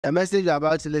The message you're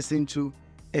about to listen to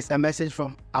is a message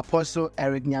from Apostle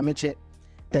Eric Nyamekye,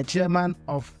 the chairman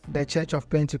of the Church of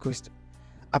Pentecost.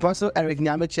 Apostle Eric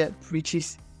Nyamekye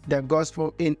preaches the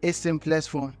gospel in its simplest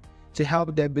form to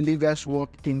help the believers walk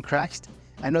in Christ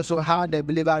and also how the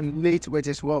believer relates with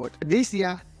his world. This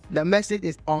year, the message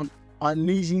is on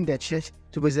unleashing the church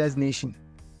to possess nation.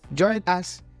 Join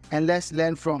us and let's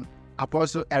learn from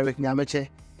Apostle Eric Nyamekye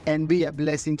and be a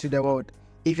blessing to the world.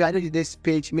 If you are new to this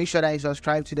page, make sure that you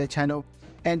subscribe to the channel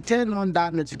and turn on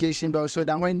that notification bell so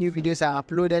that when new videos are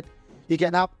uploaded, you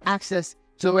can have access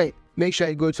to it. Make sure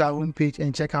you go to our homepage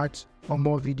and check out for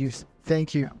more videos.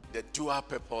 Thank you. The dual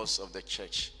purpose of the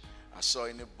church. I saw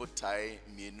in the botai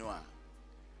mienua.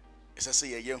 It's a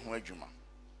say ye ho adwuma.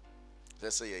 It's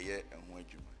a say ye ho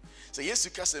adwuma. So yes,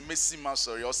 you can say Messi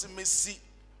Masori or say Messi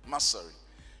Masori.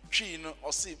 Twi no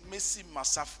or say Messi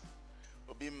Masafu.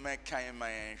 Obi mekan my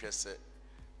say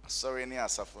sorry any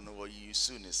asafo no what you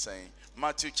soon is saying.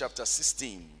 Matthew chapter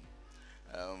 16.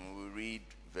 We read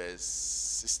verse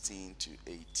 16 to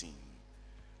 18.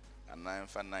 And 9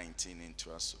 for 19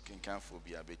 into us. So can for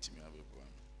be a bit me a bit.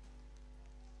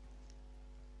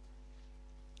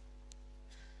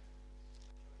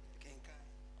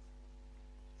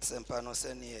 Sempano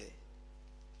senie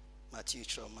Matthew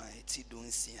Choma ti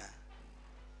dunsia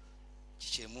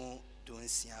chichemu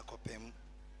dunsia kopem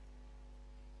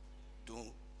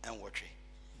dun enwotwe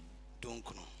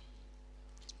dunkuno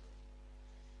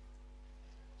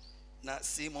na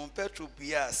Simon Petro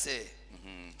bia se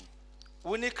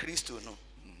woni Kristo no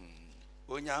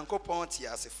onyankopon ti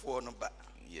asefo no ba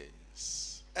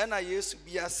Yes ena Yesu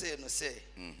bia se no se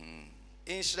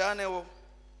inhyirane wo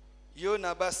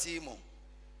Yona ba Simon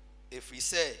efri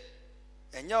se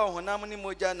enya ohonam ni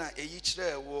moja na eyi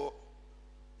kire wo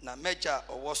na meja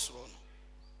owosoro no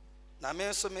na me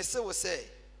nso me se wo se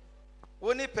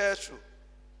woni Petro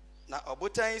na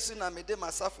obotan isu na mede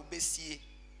masafu besie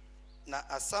na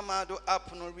asamado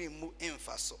apono rimu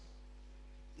emfaso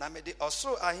na mede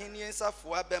osoro aheni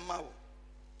ensafo abema wo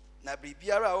na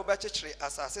bibiara wo bechekere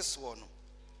asase so no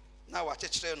na wa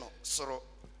chekere no soro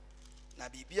na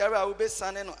bibiara wo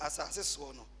besane no asase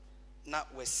so no na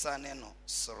wesane no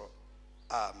soro.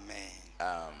 Amen.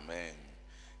 Amen.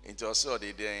 Into also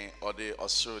the day or the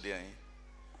Australian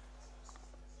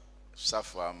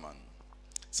Safaman.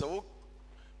 So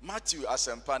Matthew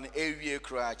Asempan area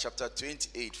cry chapter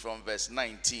 28 from verse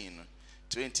 19,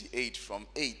 28 from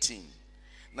 18.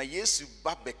 Na Yesu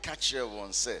babe catcher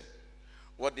one say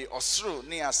what the Austro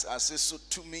neas as so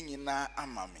 2 million na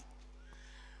amami.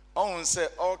 On say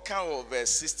all count of verse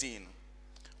 16.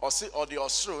 Or say or the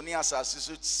Austro neas as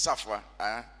so suffer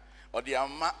or the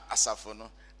ama asafono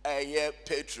ye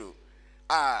Petro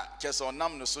just on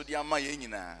nam no so the ama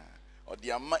yenina or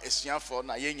the ama esuafo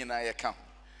na yenina ye ka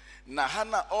na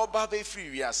hana oba be free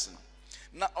wiase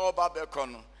na oba be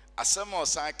kono asem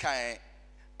osan kan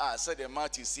said the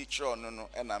Matthew see tro no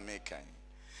na mekan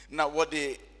na what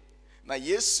the na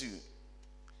Yesu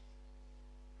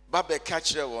babe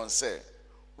catch won say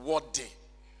what the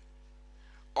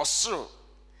osoro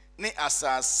ni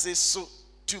asase so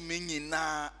tumi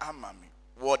nyina amami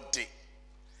wode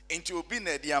enti obi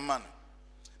na edi amano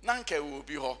na nka we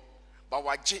obi ho ba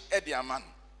wagye edi amano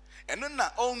eno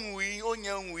na onwi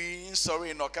onyanwi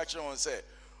sorry no ka kire won say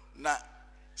na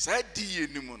sa di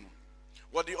yenimu no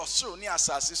wode osoro ni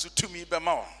asase so tumi be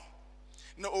ma wo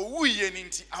na owu ye ni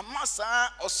nti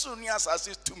amasa osoro ni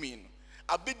asase tumi no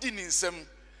abedi ni nsem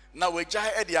na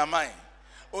wagya edi aman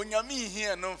onyame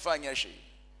hia no mfa nya hwe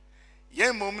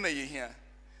ye mom na ye hia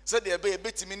said the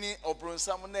betimi ni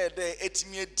obronsam na ede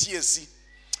etimi etiesi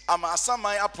ama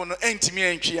asaman apono entimi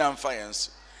antwi amfa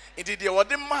yenso enti de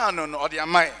wode man no ode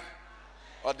aman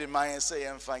ode man say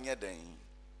yemfa nye den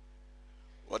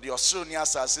wode osoro ni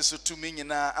asase so tumi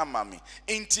nyina amami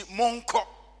enti monko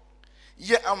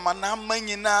ye amana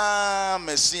manyina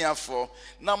mesiafo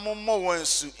na mommo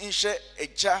wonsu nhye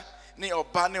eja ne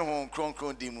oba ne hon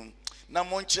kronkron dimu na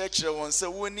monkyekere won se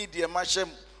woni de mahye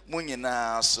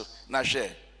munyina so na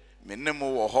hwe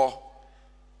menemo wo ho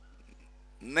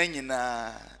na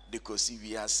nyina de kosi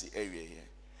wiase awieye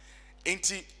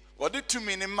enti wode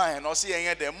tumi ne man no se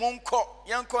yenye de monko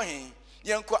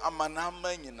yenko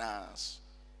amanama nyina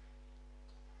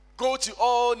go to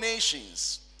all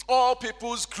nations, all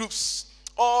people's groups,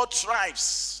 all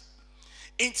tribes.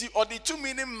 Enti odi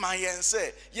tumi ne man yen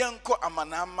se yenko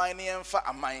amanama ne yenfa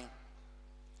aman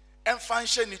emfa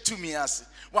nhye ne tumi ase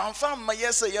wanfa ma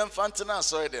yese yenfa ntena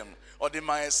so dem or the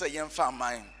man say yemfa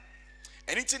man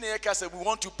anything here say we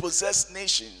want to possess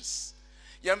nations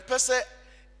yempese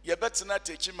ye betena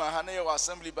techi ma ha na your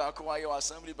assembly back wa your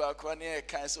assembly back wa na e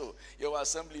kan so your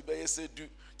assembly be say do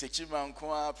Techima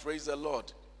nkoa, praise the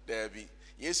Lord. There be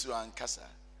Yesu ankasa.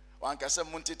 Wankasa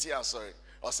muntiti asori.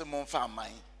 Ose monfa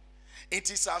amai. It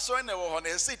is asori na wo ho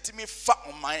na say timi fa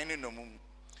oman ni no mum.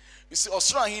 You see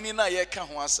osoro ahini na ye ka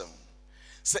ho asem.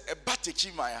 Se eba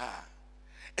techima ha.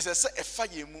 Ese se efa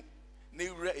yemu na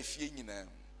ewura efie nyina.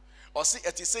 Ose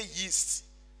eti say yeast.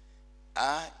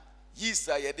 Yeast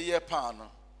a ye de ye pan no.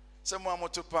 Se mo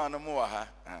amoto pan no mo wa ha.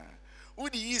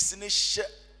 Udi yeast ne hye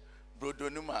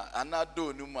brodonuma ana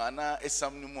do numa ana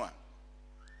esam numu a.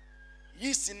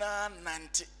 Yeast na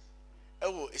nante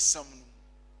ewo esam nu.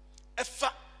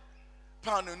 Efa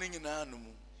pan no nyina no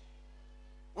mu.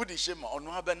 Udi hye ma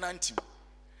ono aba nante.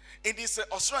 Edi se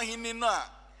osoro ahini no a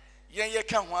ye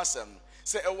ka ho asem.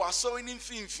 Se ewo aso ni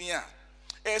mfimfin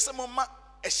a. Se mo ma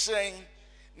ehyen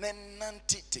na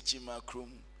nante techima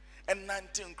krom.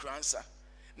 Nante nkransa.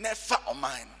 Na fa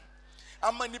oman no.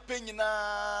 Ama nipa nyina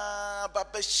ba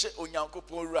behye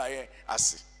onyankopon ruaye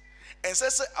ase.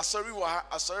 Ense se asori wa ha,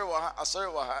 asori wa ha,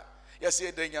 asori wa ha. Yesi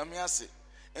eda nyame ase.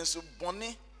 Enso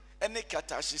bone ene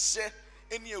katahye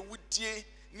ene ewudie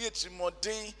ne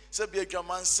etrimoden se bia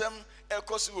dwamansem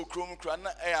ekosi wo krom kra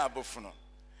na abofo.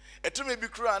 Etume bi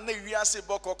kra na wiase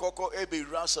bokokoko ebe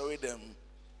wura asori dem.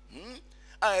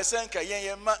 Esenka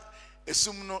yen ma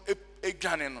esum no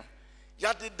edwane no.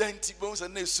 Yadi denti bones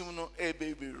and nesum no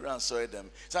baby run so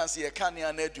them. Sans ye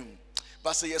kania nedum.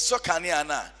 But say ye so kania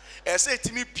na. Say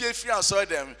to me pie free and so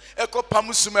them. Eko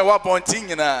pamusume wa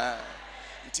bonting na.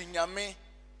 Ntinyame.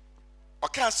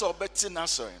 Oka so beti na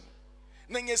so.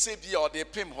 Nenye se bi o de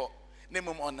pim ho.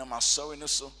 Nemum onam aso no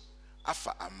so.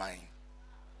 Afa aman.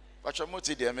 Watcho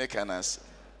moti de Americans.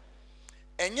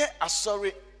 Enye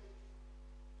asori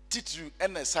titru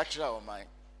ene sakra o man.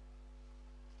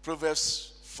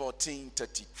 Proverbs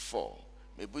 14:34.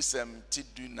 Mebusem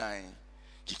tidu 9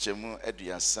 kichemu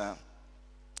eduasa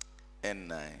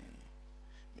and 9.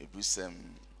 Mebusem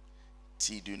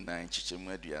tidu 9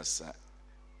 kichemu eduasa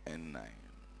and 9.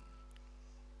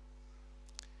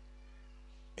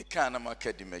 Ekana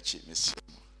makadimechi monsieur.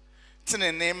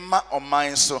 Tinene ma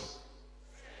oman so.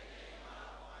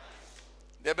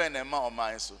 Debe ne ma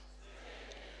oman so.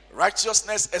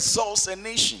 Righteousness exalts a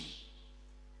nation.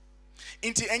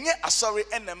 Inti enye asori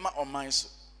enema oman so.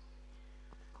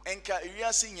 Enka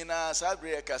wiase nyina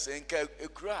sabre kase enka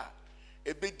ekura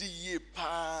ebedi yie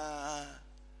pa.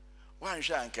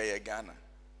 Wanhwa anka ye Ghana.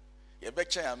 Ye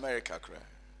becha America kra.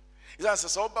 Isa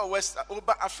se oba West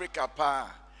oba Africa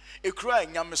pa. Ekura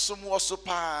nyamesom wo so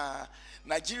pa.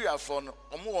 Nigeria for no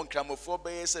omo won kramofo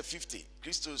be say 50.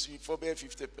 Christos for be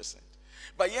 50%.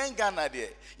 But ye Ghana there,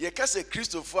 ye kase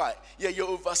Christopher ye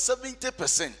over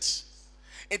 70%.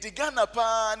 Enti Ghana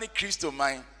pa ni Christo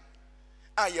man.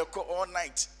 Ye ko all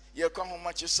night. Ye ko how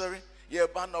much sorry. Ye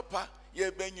ba no pa.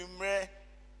 Ye benyumre.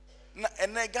 Na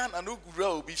ene Ghana no gura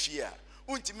obi fia.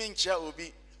 Untimi ncha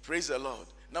obi praise the Lord.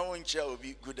 Na woncha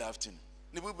obi good afternoon.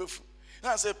 Ni bubefu.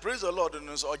 Na say praise the Lord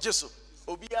no so jesu.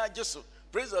 Obi a jesu.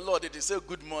 Praise the Lord, it is say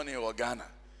good morning or Ghana.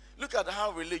 Look at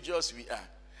how religious we are.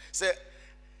 Say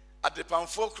at the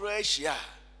Pamfo Croatia,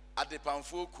 at the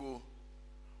Pamfo ku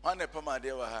one pama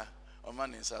de wa ha.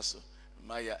 Oman insaso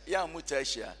maya ya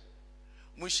mutashia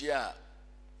mushia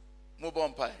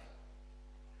mubompai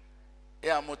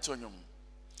ya motonyum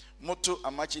moto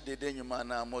amachi dede nyuma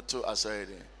na moto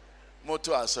asoide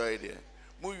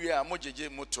muwia mojeje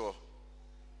moto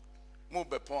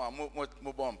mubepon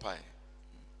mubompai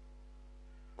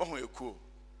oho ekuo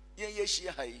ye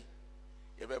yehia hai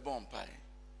ye bebompai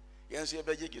yenso ye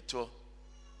beje gito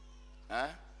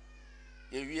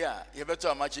ye wia ye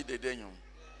beto amachi dede nyum.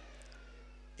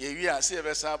 Ye are say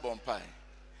besa bompai.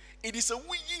 It is a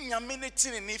wee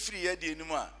nyamenetin in free yadi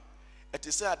anymore. It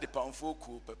is a depanfo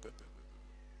cool pepe.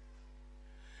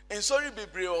 And sorry be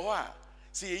brave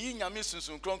see ye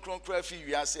nyamisun cron crafty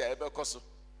we are say ebe coso.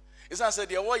 It's not said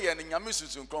the warrior and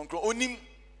nyamisun cron onim.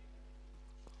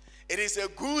 It is a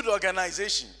good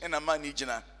organization and a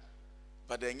managina,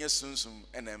 but then yes sunsum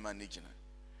and a managina.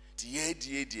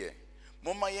 Dear.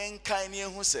 Mama yen kind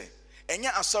who say, and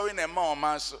yet I'm sorry na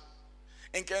ma so.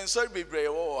 And can sorry be brave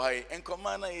or high and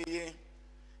command ye. And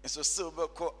so silver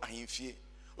co ahimfie.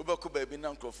 Ubako baby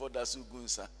nanko for dasu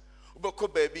gunsa.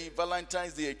 Ubako baby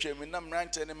Valentine's Day chairman nam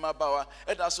ranten in my bower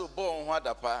and also born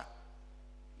wadapa.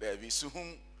 There be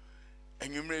suhum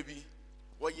and you may be.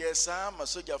 Well, yes, I'm a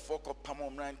soldier for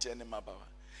Pamom ranten in my bower.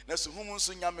 Now suhum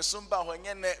sunyamisumba when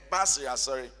ye bassi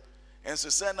sorry. And so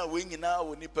send a wing in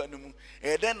our nipanum.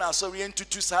 And then I saw into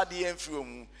two sadi and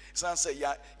film. San say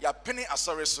ya penny a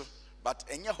sorry so. But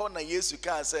any honor yes you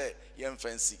can't say yem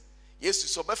fancy. Yesu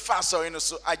so be fa sorry no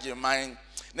so agye man.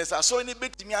 Na sa sorry ni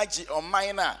betimi agye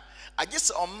oman na agye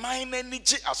se oman na ni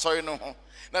gye asori no ho.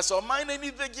 Na so oman na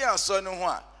ni gye asori no ho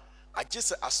a agye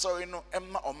se asori no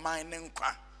emma oman ne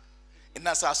nkwa.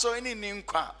 Na sa asori ni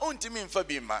nkwa ontimi mfa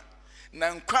bi ma.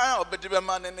 Na nkwa obede be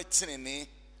ma ne tenene.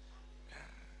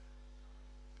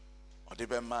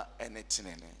 Odebe ma ene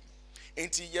tenene.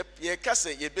 Enti ye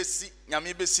kase ye besi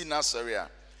nyame besi na asori a.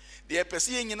 De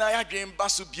pese ye nyina ya dwen ba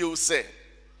so bio se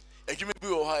adwuma bi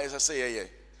wo ha ese se ye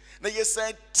na ye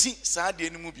san ti saa de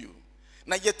enu bio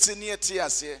na ye te ne te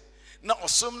ase na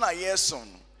osom na ye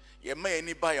son ye ma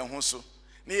ani ba ye ho so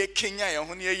na ye kenya ye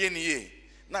ho na ye ne ye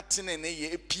na tene ne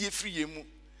ye epie firi ye mu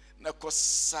na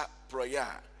kosa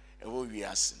proya e wo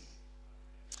wiase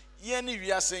ye ne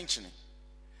wiase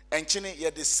enchine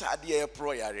ye de sade ye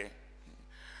proyare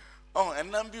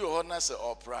enam bi wo na se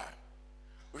opra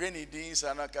when he did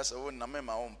Sanaka, so na me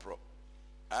my own pro.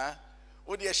 Ah,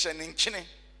 what you shining chinny?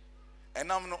 And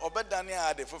I'm no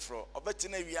obedania de fufro,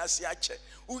 obetine we are siache.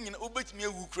 Ungin ubet me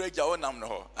who create your own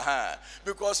no. Ah,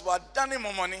 because what Danny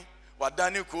money, what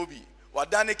Danny Kobe,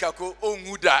 what Danny Kako, oh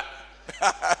muda.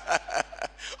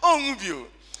 Oh mubu.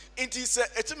 It is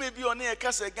it may be on a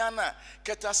cassa Ghana,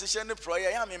 Catasician prayer,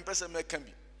 I am in person can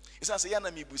be. It's as a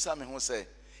yana mi busame who say,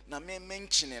 na me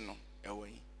mentioning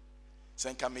away.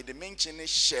 Senka me the mention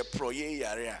share proye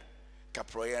area ka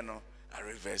proye no a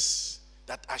reverse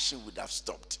that action would have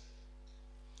stopped.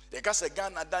 The gas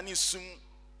again adani sum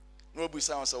no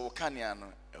busa on so kania no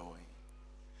ewo.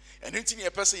 And anything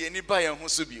a person ye ni ba ye ho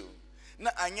so bio.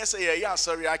 Na anye se ye ya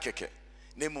sorry akeke.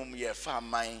 Na mum ye fa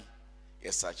man ye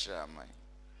sachira man.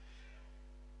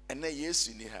 And na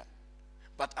Yesu ni ha.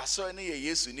 But asori na ye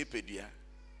Yesu ni pedua.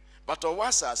 But o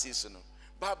wasa asiso no.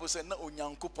 Bible said na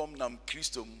onyankopom nam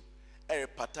Kristo mu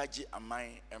pataji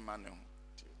amai emanu.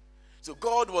 So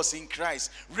God was in Christ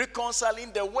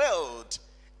reconciling the world.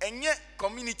 And yet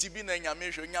community be na nyame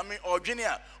hwe nyame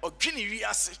odwene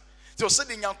wiase. So said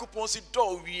the nyankopon si do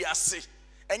wiase.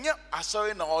 And yet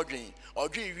asori na odwene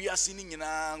wiase ni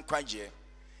nyina nkwaje.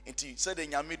 Enti said the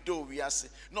nyame do wiase.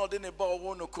 No de ne ba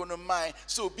wo no kono mai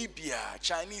so bibia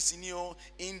Chinese ni o,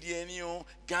 Indian ni o,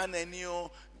 Ghana ni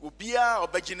o, obia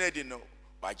obagine de no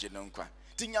bagye no nkwa.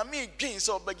 Tinyame dwen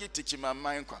so obagye tekima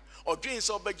man kwa odwen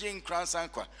so obagye nkransan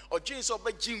kwa odwen so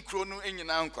obagye nkro no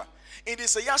enyina nkwa indi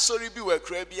se ya sori bi wa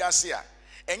kra bi ase a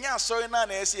enya sori na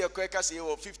na ese ekwa ka se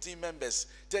 15 members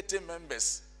 30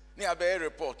 members ni abe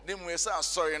report ne mu esa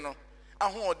asori no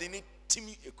ahode ni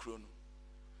timi ekro no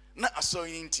na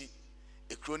asori nti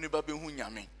ekro ni ba be hu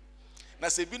nyame na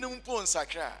se bi no mpo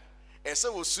nsakra ese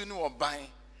wo su ni oban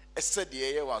ese de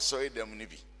ye wa asori dem ni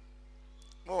bi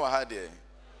mo wa ha de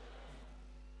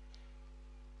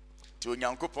to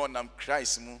nyankopon nam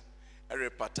Christ mu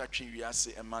repata twi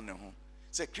wiase ema ne ho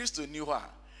se Kristo ni ho a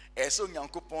eso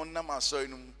nyankopon nam asori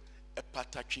no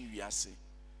epata twi wiase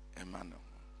ema ne ho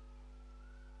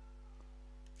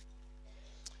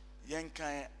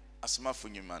yenkan asmafo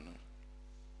nyima no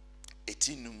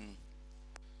etinum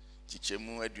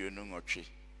chichemu aduonu ngotwe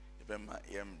ebema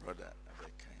yem brother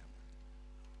abekan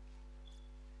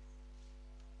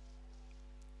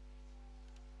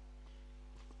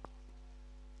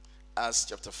Acts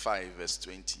chapter 5 verse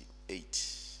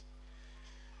 28.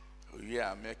 We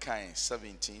are making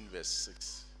 17 verse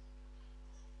 6.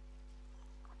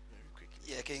 Very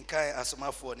quickly. Yeah, can kai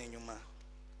asomafo ne nyuma.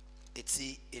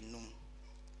 Eti enum.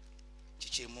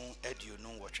 Chichemu edio no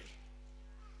watwe.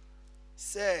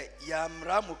 Say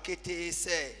yamra mukete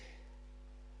say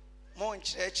mon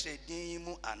church din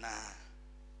mu ana.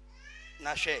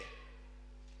 Na hwe.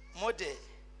 Mode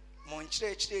mon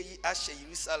church yi ahye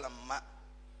Jerusalem ma.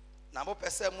 Na mo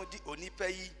pese mu di onipa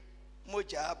yi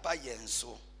moja aba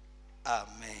yenso.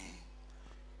 Amen.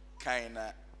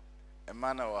 Kaina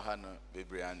emana wa hano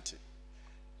bebre ante.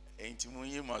 Enti mu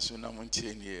yi maso na mu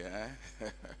ntie ni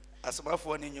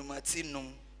Asomafo ne nyuma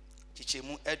tinum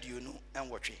chichemu aduonu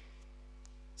enwotwe.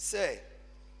 Say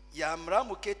yamra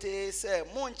mukete say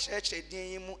mon church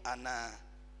din mu ana.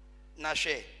 Na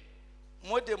hwe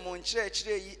mode mon church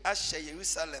yi ahye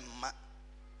Jerusalem ma.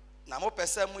 Na mo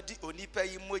pese mu di onipa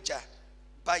yi moja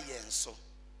ba yenso.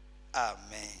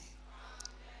 Amen.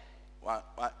 Wa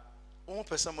mo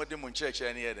pese mo de mon church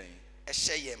ani eden.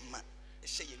 Ehye yema,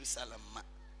 ehye Jerusalem ma.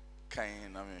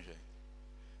 Kan na me hwe.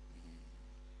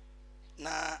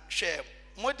 Na hwe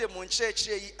mo de mon church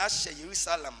yi ahye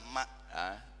Jerusalem ma.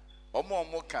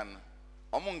 Omo kan.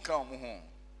 Omo nka omo ho.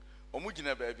 Omo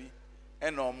gina baabi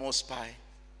e na omo spy.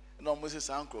 Na omo se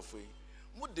sankrofo yi.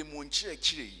 Mo de mon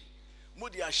church yi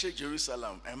Modi ashe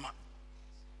Jerusalem ema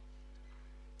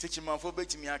techimanfo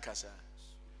betimi akasa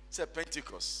se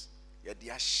Pentecost ye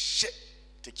de ashe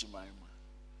take your mind.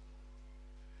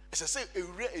 As I say, a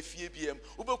rare FBM,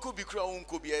 Uboku be crown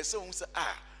could be a song,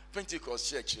 Pentecost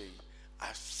Church,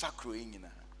 a sacroing in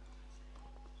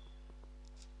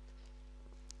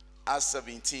Acts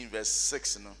 17, verse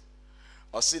 6. No,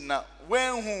 or see now,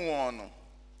 when who won,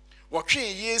 what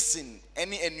can yes in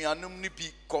any anum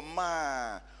be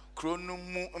comma,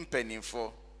 chronum penny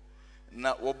for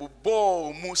na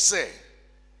wobo mu se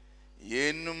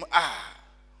yenum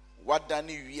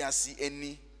wadani wiase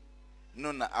ani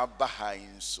no na abaha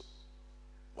inso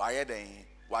waye den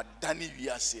wadani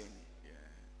wiase ani.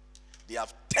 They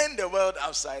have turned the world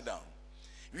upside down.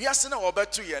 Wiase na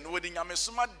obeto ye no wodi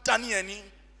nyamesoma dani ani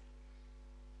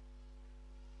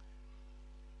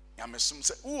nyamesum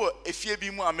se wo efie bi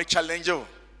mu a me challenge o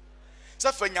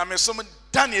se fa nyamesum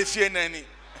dani efie na ani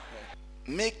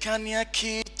mekania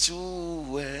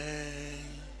kitue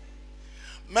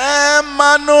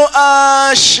memanu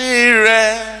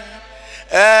ashire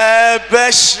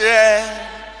ebeshre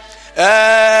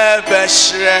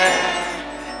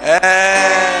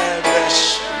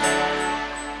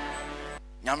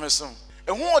nyamesum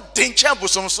ehu odincha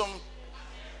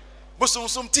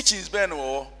bosomsom teachings ben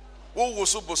wo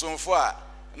so bosomfo a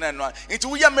na no nti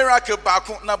wo ya miracle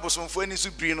baako na bosomfo ani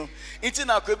so biri no nti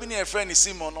na akwa bi na friend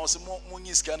Simon no so mo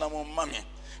nyiska na mo mame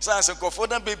sanse kofo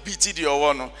da be beat di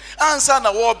owo no ansa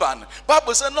na wo ban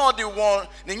Bible say no the one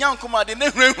ne nyankoma de na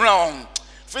hurahura on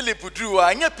Philip drew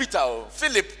anya Peter o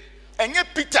Philip enye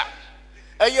Peter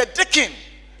eye dikin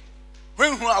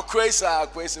when hu akwesa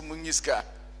mo nyiska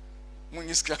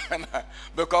na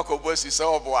be kokko si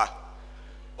so oboa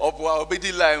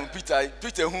obedi line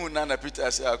Peter hu na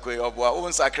Peter say akoy oboa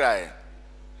won sakrai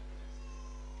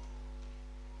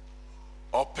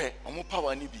ope omo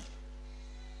power ni bi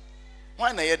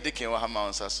why na ye dikin wa hama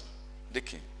on saso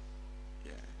dikin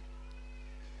yeah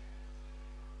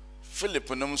Philip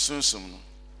no msunsum no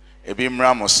ebi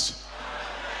mramos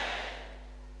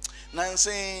na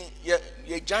say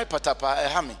ye jai patapa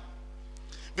ehame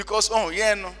because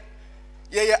ye no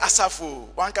ye asafo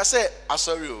wan ka say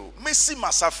asori o mesi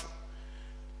masafo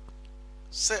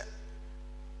say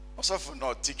asafo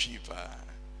no tiki pa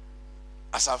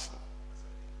asafo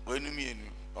wenu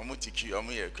mienu omo tiki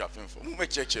omo ye crafting for mo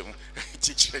cheche mo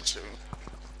tiki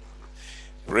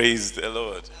praise the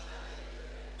Lord.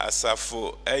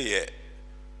 Asafo eye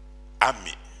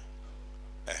ami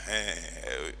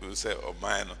we say o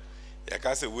man no ya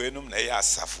ka say wenum na ye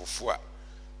asafofo a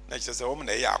na che say wo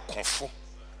na ye akonfo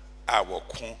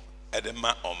awokun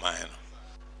edema oman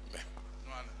no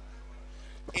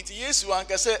inti Yesu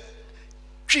anka say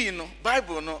twi no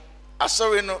Bible no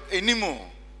asori no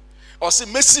enimo o say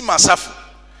mesi masafo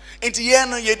inti ye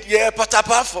no ye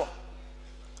patapafo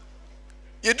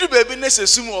ye du baby na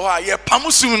sesum ho a ye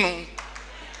pamusum no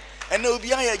and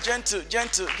obi a gentle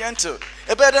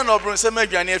e better no bro say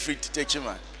madwane afri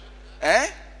techima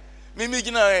mimi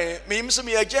gina me so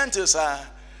me gentle sir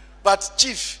but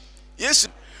chief Yesu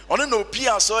ono no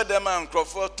pia so dem an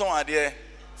crofo ton ade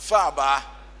fa ba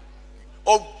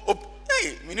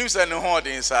hey me say no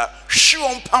holding sir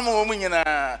hwe pam wo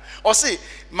nyina o say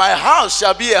my house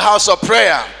shall be a house of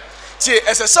prayer ti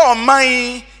esese o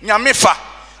man nyame fa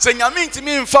se nyame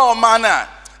ntimi mfa o man na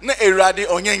erade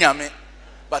onye nyame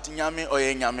but nyame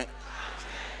oye nyame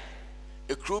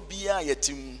ekro bia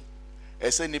yetim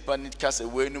ese nipa nitka se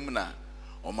wenum na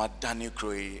o madane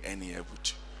kroi ene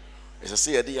abutu ese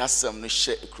se ye de asem no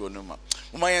hye ekro no ma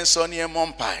moma yen so ne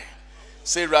emompai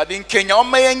se erade nkenya o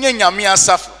ma yenye nyame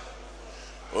asafo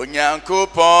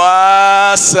onyankopon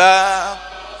asa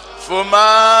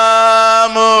fuma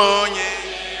monye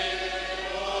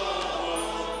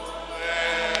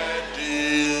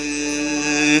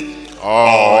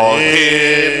oh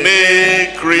me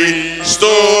Christori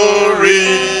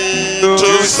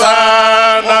to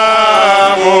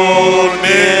sana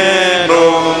moneno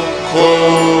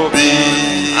kobi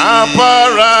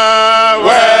apara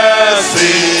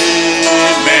wesi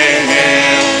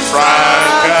mehem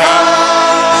franka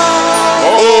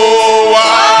oh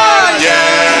aye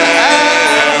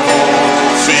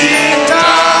fita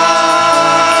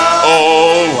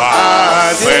oh I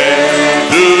say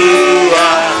do I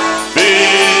be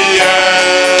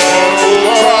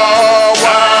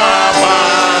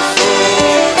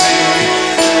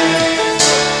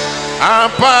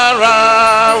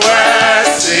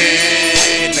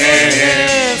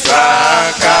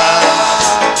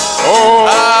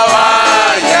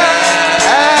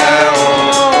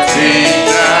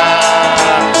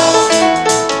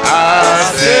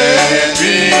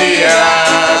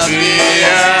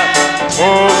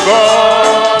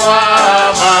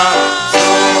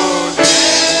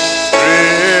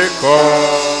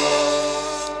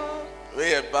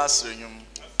bathroom.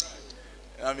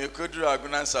 I'm a good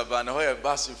Ragunan Savannah, where a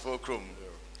bathroom for Chrome.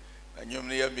 And you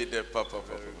may be the papa.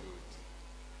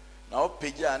 Now,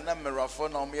 Pija and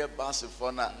Meraphone on me a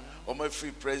bathroom or my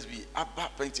free presby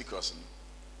about Pentecost.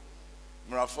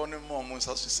 Meraphone moments,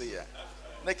 as you say.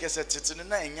 Like I said, it's in the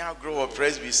night, now grow a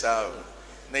presby sound.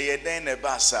 Nay, then a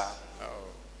bassa.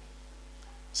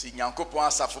 See, Yanko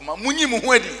Pasa for my Muni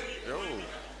Muedi.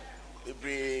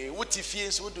 Every what if he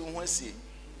is what do we see?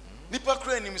 Nipa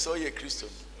crane so ye Christo.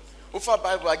 Ufa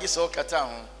Bible I guess all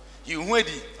Catan. You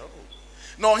wedi.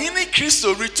 No, he need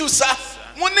Christo retusa.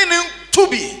 Munin to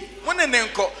be.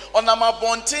 Munenko on a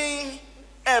mabonting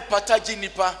a pataji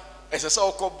nipa as a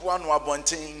so called one or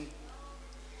bonting.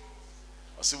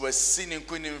 As we were seen in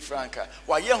Queen Franca.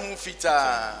 Why young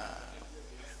fita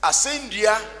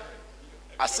Ascendia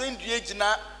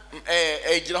Jina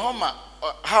Ejahoma.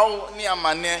 How near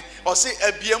Mane or say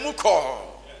a Biamuko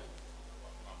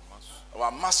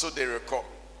or Maso de Record.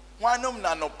 Why no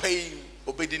no pay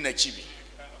obedient chibi?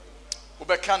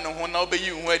 Ubekano who now be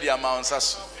you where the amounts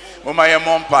as Momaya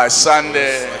Mompa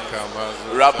Sande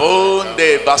Rabon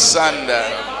de Basanda.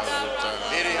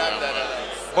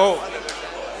 Oh,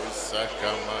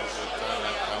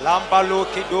 Lambalo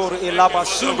Kidor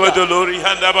Elabasu Godolori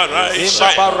Handabarai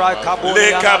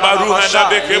Lekabaruhanda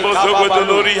Bekebozo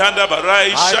Godolori Handabarai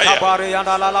Shaya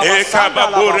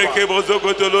Ekababore Kebozo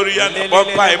Godolori and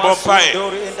Bompai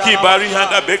Kibari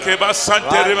Handa Bekeba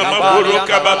Santere Mamaburo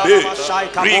Kababe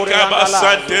Rikaba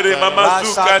Santere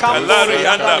Mamazuka Talari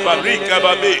Handa Barika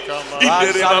Babe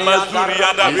Indere Mamazuri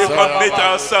Handa we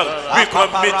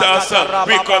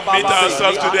commit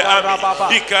ourselves to the army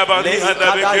Ikabari Handa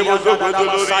Bekebozo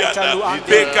Godolori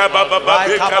Beka Baba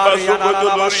Beka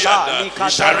Bazogolorianda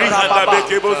Sharihanda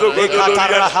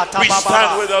Bekebozogolorianda. We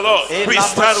stand with the Lord. We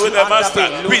stand with the Master.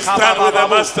 We stand with the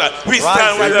Master. We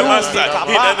stand with the Master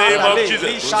in the name of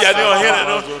Jesus. Yadio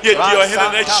Heleno, Yadio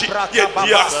Helenechi,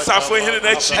 Yadia Safo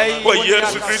Helenechi, or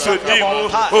Yesu Christo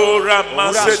Dimu, O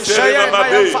Ramasetere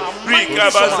Mamabe, Rika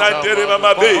Basantere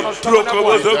Mamabe,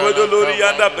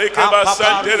 Rokobozogolorianda, Beka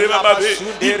Basantere Mamabe,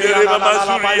 Idere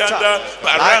Mamazurianda,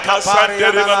 Barama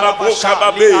Santere Mama Boka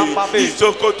Babe,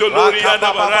 Isokotolorianda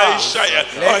Barai Shaya,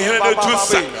 Ohene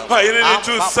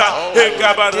Tusa,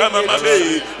 Ekabarama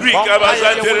Mabe,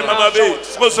 Rikabazantere Mamabe,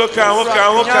 Mosoka Hoka,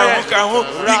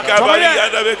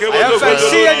 Rikabarianda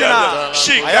Bekebozogolorianda,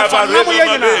 Shikabarema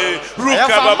Mabe,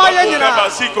 Rukababa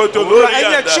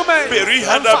Sikotolorianda,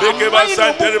 Berihanda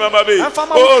Bekebasantere Mamabe,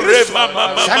 O Rema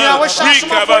Mama,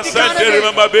 Rikabasantere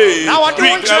Mamabe,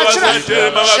 Rikabasantere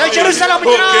Mamabe,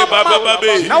 O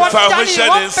Kebababe,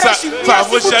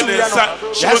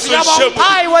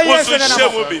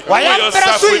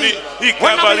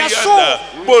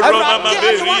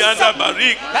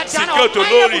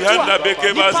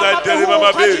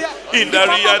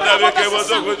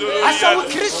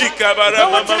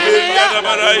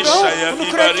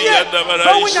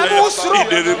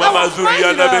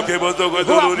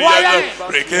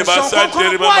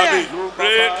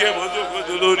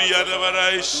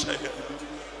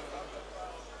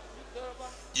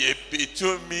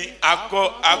 Yepitumi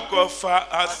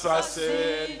akofa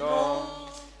asaseno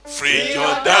Free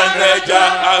Jordan eja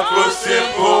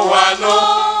akosipo wano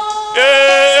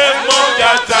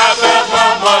moja tabe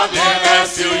mama dinga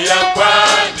siya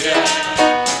kwande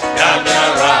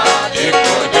Yamera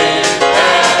ikode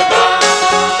eba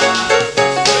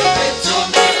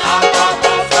Yepitumi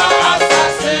akofa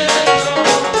asaseno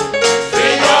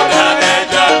Free Jordan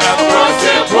eja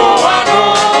akosipo wano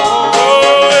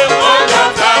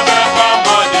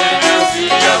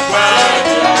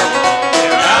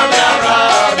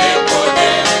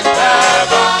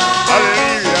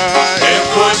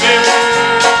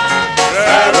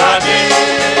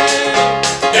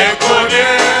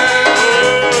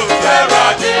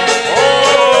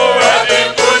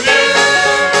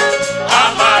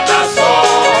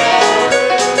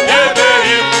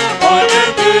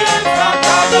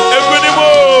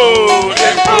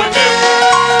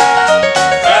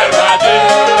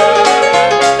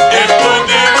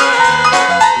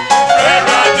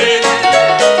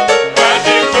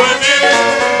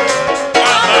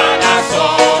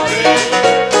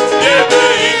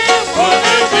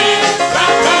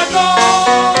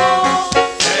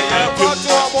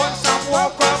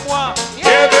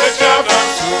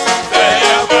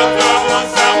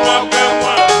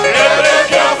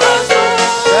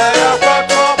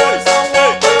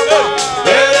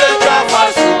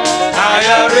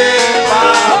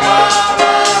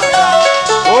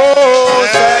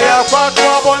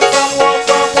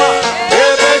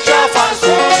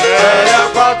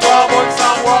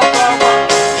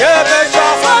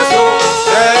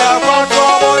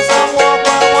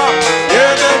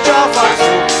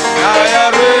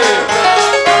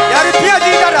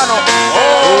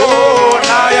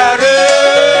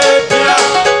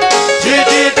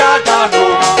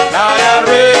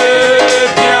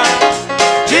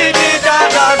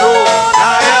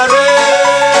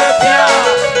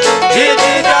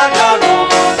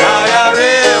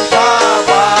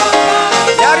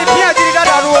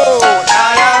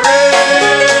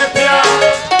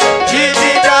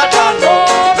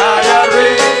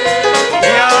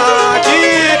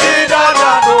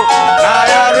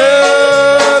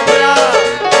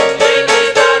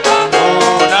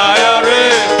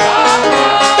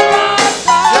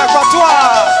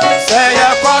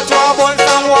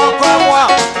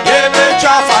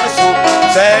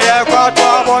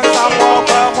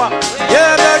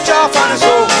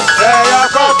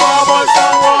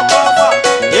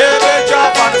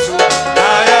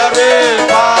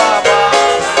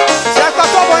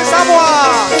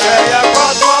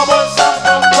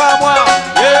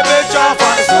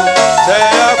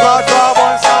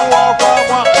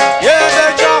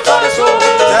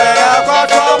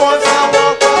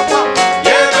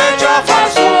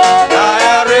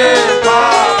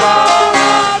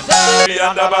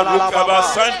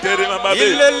mama be.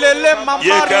 Ilelele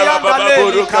mamaria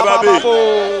daleli kababo.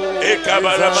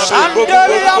 Ekabara mama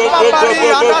Shandelia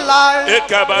mamaria dalai.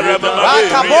 Ekabara mama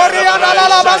Rakaboria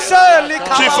dalala baseli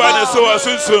kababo. Chifane so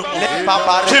asunsun.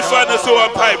 Chifane so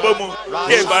apai bomu.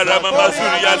 Ekabara mama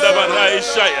suri yandabara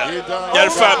ishaya.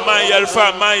 Yalfa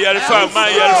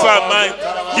man.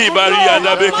 Kibari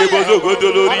yandabeke bozo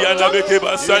godolori yandabeke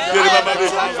basantere mama be.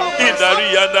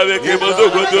 Indari yandabeke bozo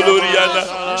godolori yanda.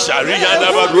 Shari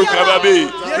yandabaruka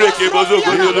babe. Reke bozo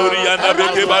godolori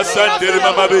yandabeke basantere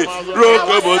mama be.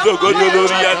 Roko bozo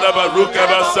godolori yandabaruka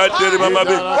basantere mama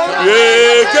be.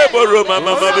 Reke boro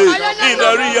mama be.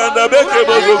 Indari yandabeke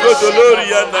bozo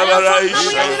godolori yandabara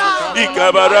ishaya.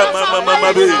 Ikabara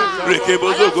mama be. Reke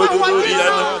bozo godolori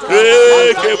yanda.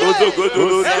 Reke bozo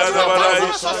godolori yandabara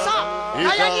ishaya.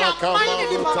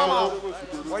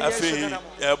 Afi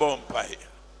ebompai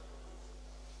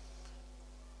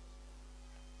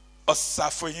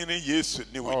osafo hine Yesu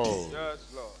ni wodi. Yes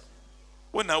Lord.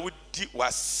 Wona wodi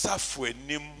wasafo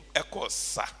enim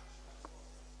ekosa.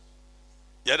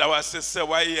 Yada wasese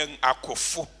wayen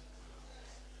akofo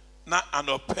na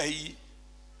anopai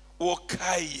wo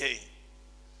kaye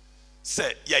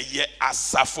se ye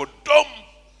asafo dom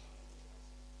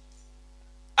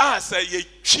asa ye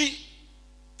twi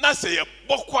na se ye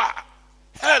bokwa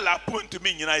hela point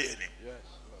me nyina ye ni. Yes.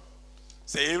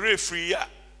 Say referee ya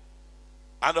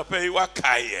anope wa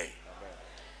kaye.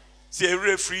 Say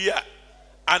referee ya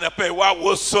anope wa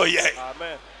woso ye.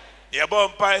 Amen. Ye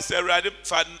bompa se rade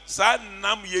fa sa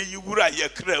nam ye yiwura ye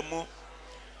kramu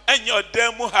enyo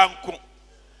dan mu hanko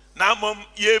na mom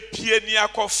ye pie ni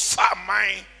akofa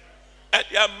man e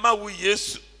ya mawu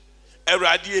Yesu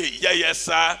erade ye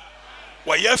yesa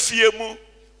wa ye fie mu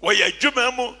wa ye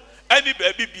dwuma mu ani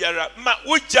baby biara ma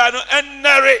wogya no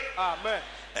ennere. Amen.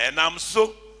 Enam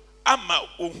so ama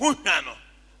ohuhwa no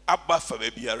aba fa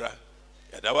biara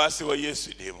yada wase wa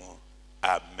Yesu demu.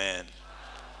 Amen.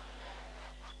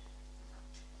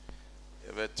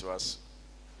 To us.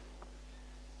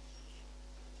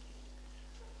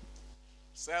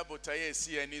 Sabotaye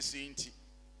si ani sinti.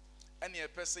 Ani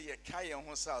epese ye kaye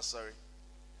ho sa sorry.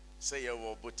 Say ye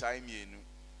wo botai mienu.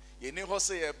 Ye ni ho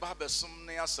se ye ba besum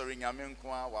ne asori nyame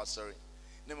nko a wa sorry.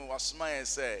 Ne me wasoma ye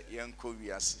se ye nko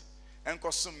wiase.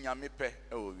 Enko sum nyame pe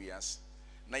e wo wiase.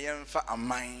 Na ye mfa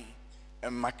aman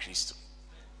emma Kristo.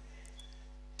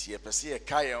 Ti epese ye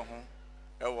kaye ho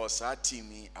e wo sa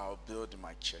timi I'll build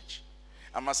my church.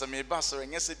 Amasa me ba sorry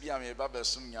nyese bia me ba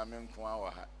besum nyame nko a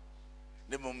wa ha.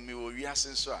 Ne mo me wo wiase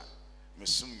nso a me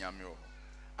sum nyame wo.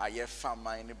 Aye fa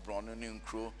man ne brono ne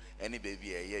nkro ene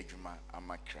baby e ye adwuma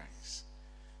ama Christ.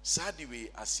 Sadi we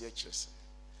asie kyerese.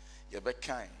 Ye be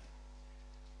kan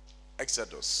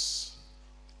Exodus.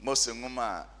 Mose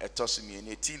ngoma etoso mi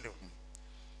ene ti no.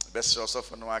 Be so so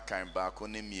no akan ba ko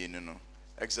ne mienu no.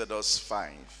 Exodus 5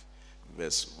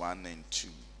 verse 1 and 2.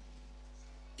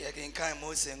 Ye kan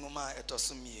Mose ngoma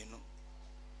etoso mienu.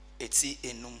 Eti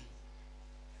enum.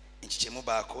 Nchichemu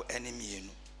ba ko ene mienu.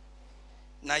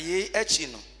 Na ye echi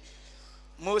no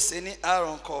Mose ni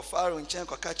Aaron ko Faro nchen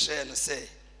ko ka kire no say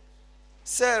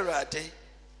Sarah de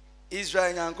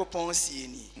Israel Nyankopon sie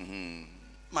ni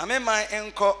mame man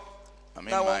enko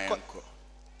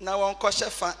na wonko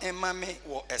shefa emame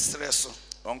wo esre so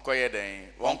wonko ye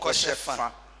den wonko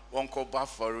shefa wonko ba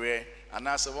forwe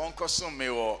anase wonko some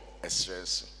wo esre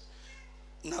so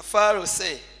na Faro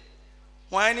say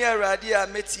wan ni Awurade a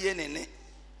metie nene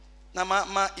na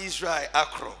ma Israel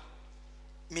akro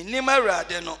minima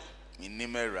Awurade no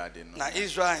na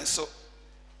Israel so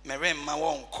merema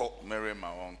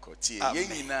wonko tie ye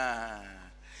nyina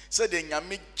so de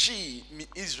nyame chi mi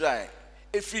Israel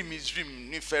efri Misrim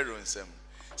ni Pharaoh nsem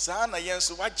saa na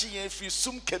yenso wagye yen efri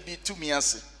sum kabi tumi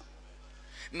ase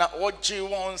na wogye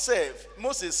won se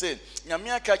Moses said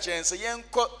nyame aka kyen se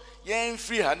yen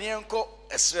free ha na yenko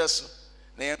esre so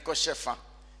na yenko shefa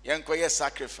yenko ye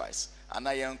sacrifice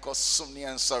ana yenko sum ne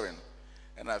ensore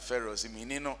no na Pharaoh si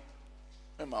minino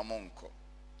mema monko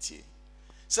tie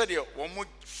said you womu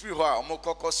free ho a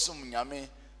omokoko sum nyame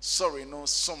sorry no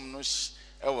sum no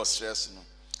e was stress no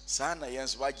saa na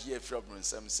yenso wagye free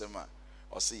obronsam sema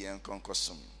o se yen konko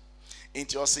sum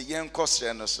enti o se yen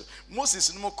kosre no so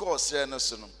Moses no moko osre no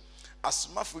so no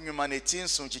asomafo nwuma na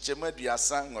tinso chichemu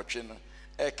aduasa nwotwe no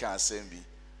e ka asem bi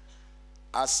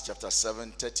Acts chapter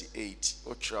 7:38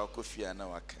 otra kofia na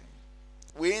wakan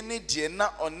we ni die na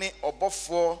one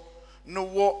obofo no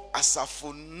wo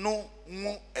asafo no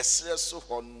mu esre so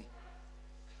hon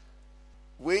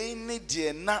we ni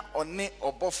die na one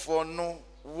obofo no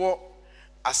wo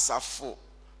asafo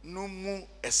no mu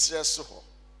esre so ho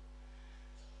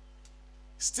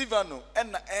Steveno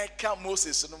ena eka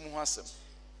Moses no mu asem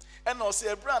And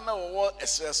also a brand now war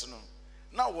esres no.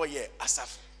 Now we ye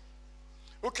asaf.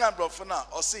 Who can brought for now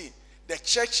or see the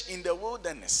church in the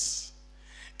wilderness.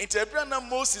 Into a brand now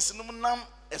Moses no nam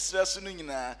esres no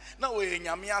nyina. Now we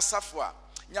nyame asafwa.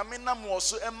 Nyame nam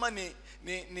also emani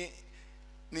ni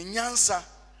nyansa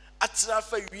atra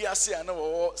fa wiase ana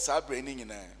wo sabre ni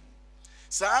nyina.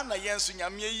 Sa na yenso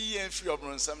nyame yi yenfiri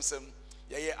obronsam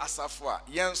ye asafwa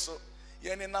yenso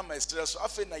yene nam esres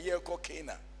afi na ye ko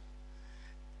Kena.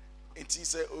 Inti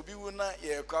se obi wu na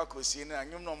ye kwa kosie na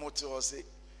anyum no mote o se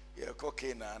ye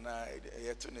koke na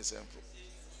ye to ne sempo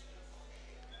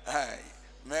ai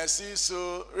merci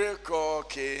so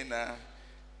rekoke na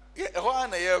ye ho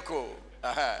na ye ko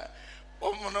aha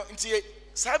o mo no inti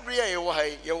sabri ye wo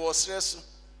hai ye wo sreso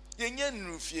ye nya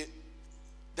nrufie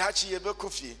dachi ye be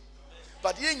kofie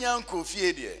but ye nya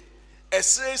nkofie de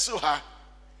esreso ha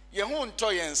ye ho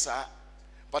nto ye nsa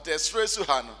but esreso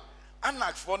ha no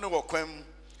anakfo no wo kwam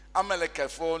Amaleka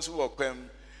phones who welcome,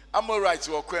 Amorites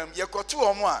welcome, Yakotu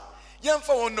Omwa,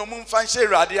 Yamfa Nomum Fanche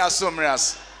Radi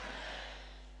Asomras.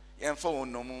 Yamfa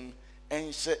Nomum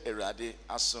Enche Eradi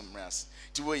Asomras.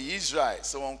 To way Israel,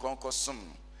 so one conquer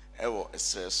some ever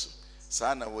essesso.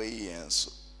 Sana way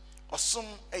yenso. Osum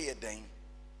ayedeng.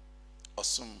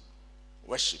 Osum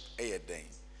worship ayedeng.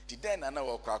 The den and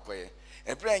our quackway.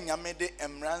 A brain yamede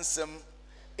emransem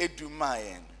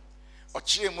edumayen.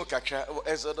 Ochire mu kakra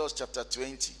Exodus chapter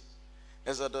 20.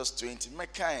 Exodus 20.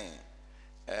 Mekai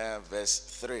verse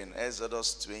 3 in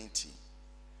Exodus 20.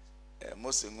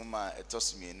 Mose nguma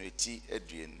etosmi enu eti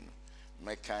eduen.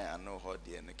 Mekai ano ho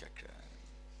de ne kakra.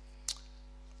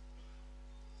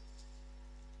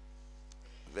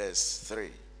 Verse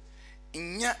 3.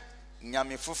 Inya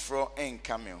nyame foforo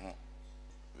enka me ho.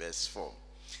 Verse 4.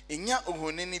 Inya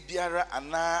ohonini biara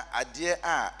ana ade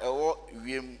a ewo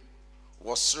wiem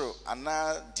wasro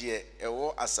ana de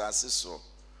ewo asase so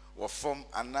wofom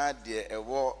ana de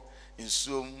ewo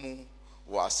nsuo mu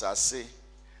wo asase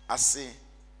ase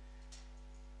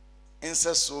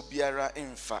inseso biara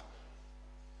emfa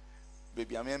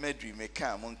bebi amemedri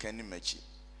meka mo nkani machi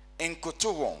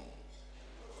enkoto won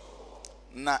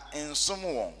na ensom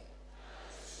won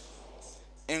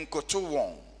enkoto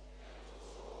won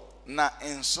na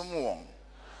ensom won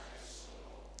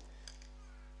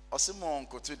osimon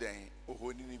koto den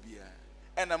ohoni ni bia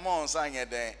ena mo nsan ye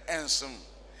den ensom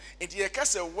nti ye ka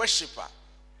se worshiper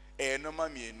no ma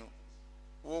mienu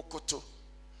wo koto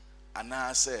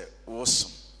ana se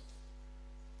wosum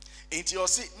nti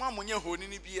osi mamunye honi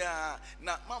ni bia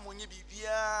na mamunye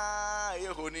bibia ye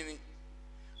honi ni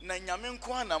na nyame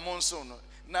nko na mo nso no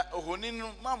na ohoni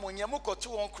no mamunye mokoto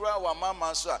won kura wa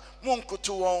mama so a mo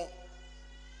nkoto won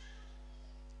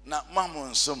na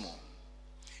mamun somo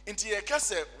nti ye ka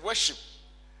se worship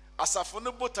asafo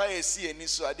no bota esi eni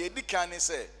so ade dika ne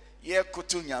se ye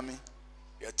koto nyame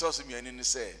ye toso mi ani ne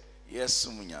se ye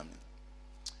sum nyame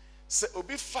se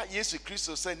obi fa Yesu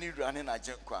Kristo se ni wura ne na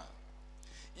jenkwa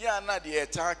ya na de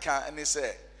etaka ne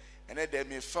se ene de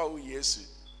me fa wo Yesu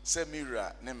se mi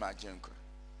wura ne ma jenkwa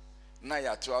na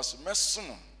ya to aso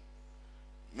mesum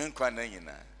menkwa na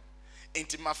nyina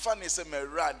enti mafa ne se me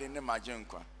wura de ne ma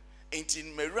jenkwa enti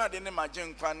me wura de ne ma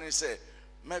jenkwa ne se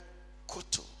me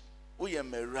koto uye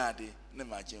merade ne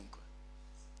majenko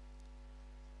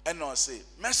eno se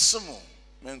mesumo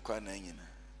menkwa na nyina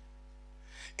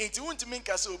enti wuntimi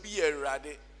nka se obi ye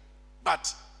erade but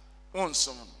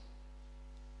wonsom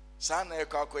sana e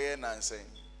kwakoye nansen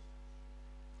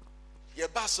ye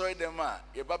ba sorry dem a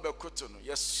ye ba be koto no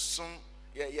ye sum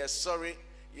ye sorry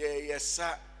ye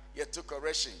sa ye to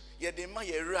correction ye de ma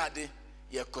ye erade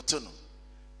ye koto no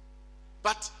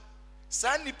but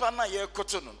sa nipa na ye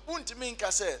koto no untimi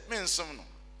nka se me nsom no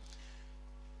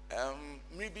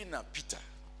mribi na Peter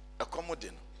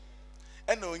akomode no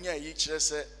ena onya yi kire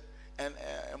se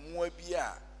emwa bi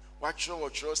a watwro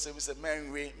wotwro se bi se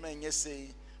menwe menye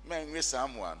sei menwe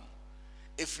samwa no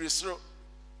efrisro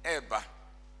eba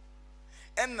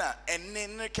ena enne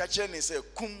ne kache ne se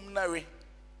kum nawe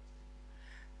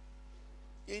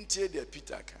intie de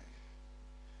Peter kan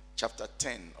chapter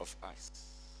 10 of Acts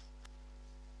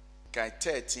Kai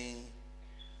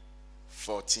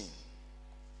 13:14.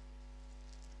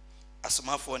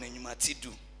 Asomafo na nyuma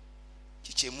tidu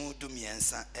chichemu du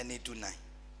miensa ene du nine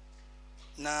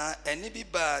na ene bi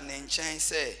ba ne nchen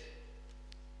se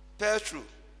Petro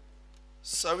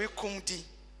sorry kumdi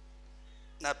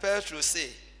na Petro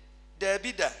say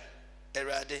David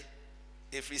Erade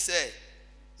efri say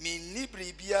mi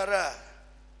nibri biara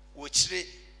wo chire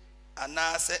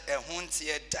anase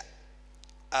ehonte da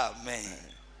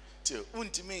amen.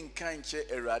 Untimi nkanche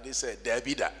erade se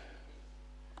Davida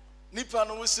nipa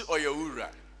no wosi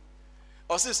oyawura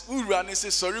says, Urani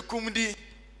says, sorry, kumdi.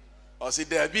 Or say,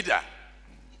 there be that.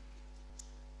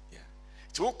 Yeah.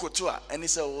 To Okotua, and he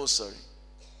said, oh, sorry.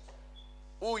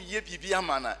 Oh, ye be a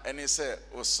manner, and he said,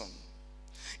 oh, son.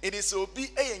 It is obi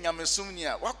a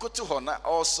Yamesumnia, Wakoto Hona,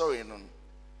 all sorry, no.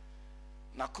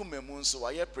 Nakume moon, so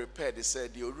I prepared, he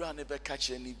said, you run never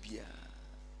catch any beer.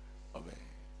 Obey.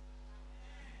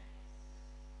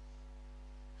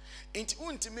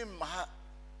 Ain't me maha.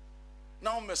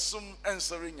 Now me sum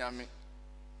answering yami.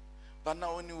 But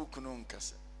now only who couldn't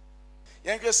cast.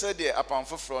 Yanka said, there upon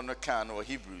for no can or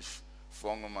Hebrews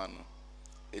for a man.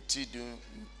 A tea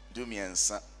do me and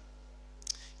son.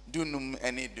 Do num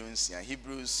any dunsia.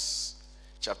 Hebrews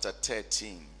chapter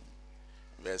 13,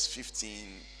 verse 15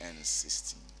 and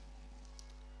 16.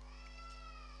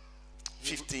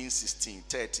 15, 16,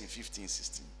 13, 15,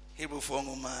 16. Hebrew for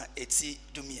Muma, eti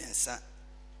do me and son.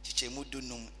 Chichemu do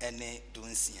num any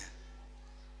dunsia.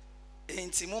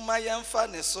 Enti muma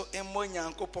yamfa ne so emmo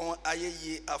nyankopon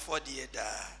ayeye afodie da.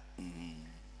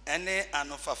 Ene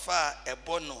anofafa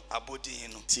ebono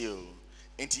abodin no. Tio.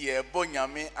 Enti ebo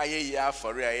nyame ayeye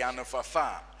afore aye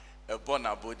anofafa ebona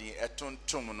abodin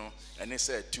etontom no ene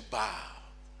say to bow.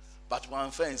 But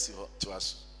one fancy to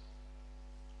us.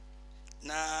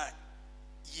 Na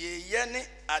ye yene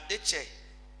adeche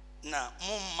na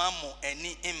mumma mo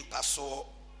eni impaso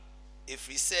if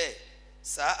we say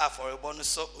sa aforebo no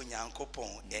so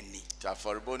onyankopon eni ta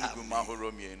aforebo no guma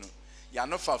horo mienu ya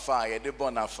no fafa ye de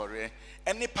bon afore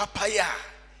eni papaya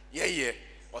ye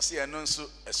o se eno nso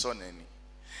eso nani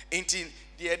enti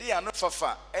de de ya no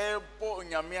fafa ebo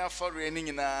onyame afore eni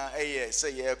nyina eye se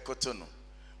ye koto no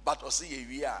but o se ye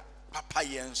wi a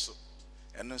papaya nso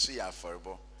eno nso ya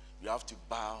aforebo. You have to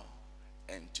bow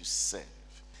and to serve.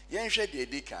 Yen hwe de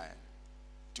edikan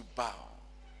to bow.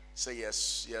 Say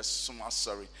yes, so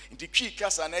sorry. Inti twi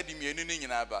kasa na di mienu ni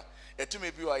nyina ba.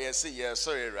 Etume bi o yes say yes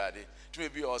sorry Erade. Tume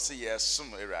bi o say yes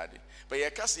sum Erade. But ye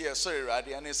kasa yes sorry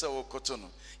Erade and say wo koto no.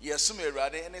 Yes sum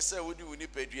Erade and say wo di woni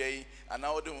padua yi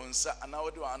ana wo de wonsa ana wo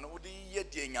de ano wo de ye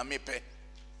de nyame pe.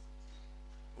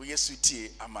 Wo yesutie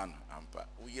aman ampa.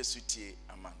 Wo yesutie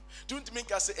aman. Don't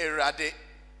make us say Erade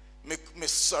me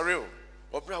sorry o.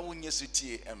 Obra wo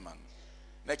yesutie aman.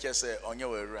 Na ke say onye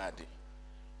wo Erade.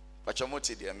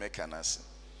 Pachamote de America nasi.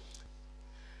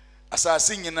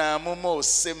 Asasi nyina momo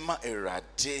sema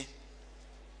Erade.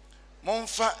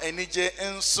 Momfa enije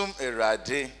ensum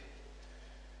Erade.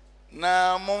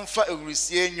 Na momfa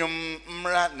ewrisie nwom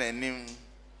mra nanim.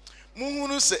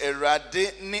 Muhunu se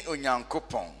Erade ni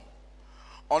Onyankopon.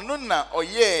 Ono na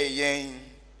oye yen.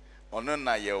 Ono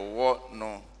na ye wo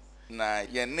no. Na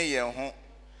ye ne ye ho.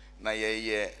 Na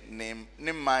ye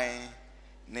ne man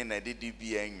ne na didi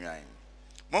bi anwan.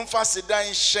 Momfa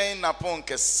sidan shen na pon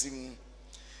kesim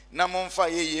na momfa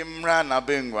ye mra na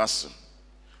bengwa so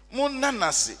mon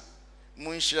nanase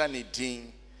mon hira ne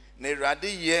din na Erade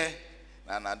ye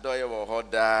na nadoye wo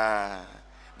hoda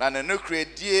na ne no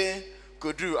kredie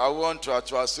koduru awon to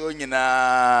aso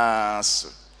nyina so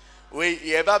we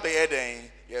ye ba be ye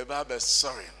den ye ba be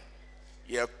sorry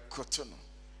ye koto no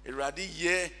Erade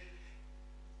ye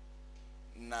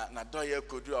na nadoye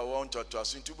koduru awon to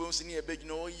aso ntubo nsi ye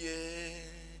begina oye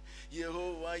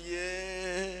Yehovah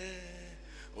ye,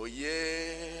 oh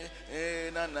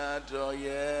ye, na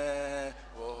nadoye,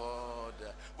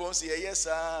 woda. Bonsi ye yes,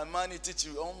 mani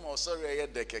titu almost sorry ye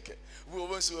dekeke. We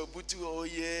won't so butu oh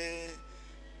ye,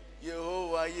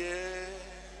 Yehovah ye,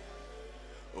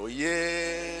 oh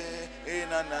ye,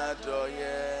 na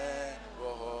nadoye,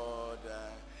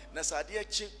 woda. Nasadia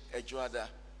chip ejuada.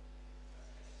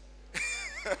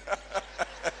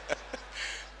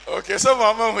 Okay, so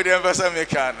mama with the embassy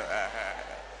mekan.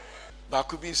 But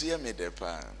could be see me the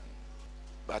pan.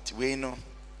 But we know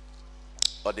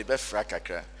or the best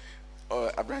frakakra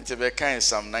or a branch of a kind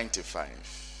Psalm 95.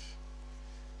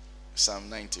 Psalm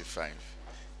 95.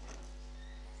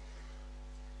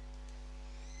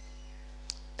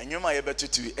 And you might be able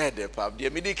to add the pub. The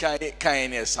immediate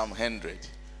kind is Psalm 100.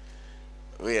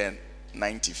 We are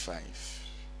 95.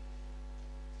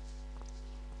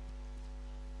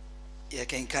 Ye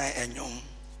can kai enyom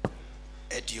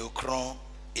ediokron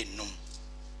enum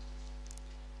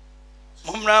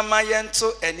Mumra ma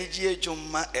yento eniji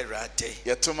ejumma Erade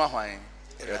Yetuma hwan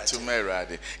Yetuma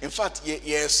Erade. In fact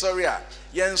ye sorry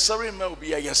ye sorry ma obi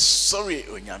ye sorry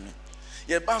onyame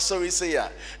ye ba sorry say ya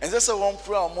and say won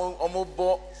pro omo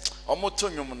bo omo to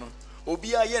nwom no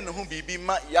obi aye ne ho bibi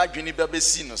ma ya adwene ba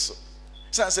besi no so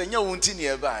say nya wonti ne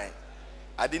e bai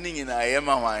ade ni nyina ye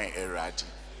ma hwan Erade.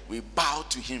 We bow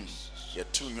to him. Ye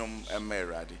tu nyom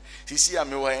Erade. Sisi a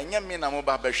me wa enye me na mo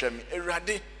ba behwe me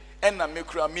Erade ena me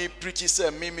kura me preach say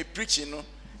me preach no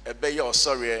ebe ye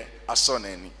osore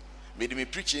asoneni mede me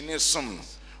preaching ne som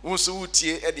wo so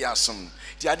wutie e de asom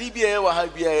ti ade bia e wa ha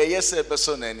bia ye yese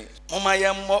besoneni moma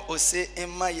yemmo ose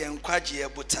emma yenkwaje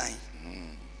ebutan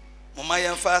moma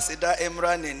yemfa aseda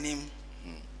emra nanim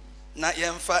na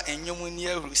yemfa enyum ni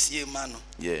ahurusie ma no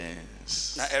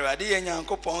yes na erade ye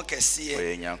nyankopon kese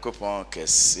oye nyankopon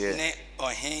kese ne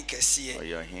ohen kese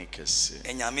oye ohen kese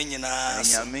enyame nyina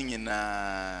so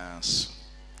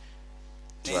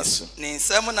ne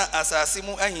nsem na asase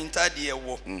mu ahintade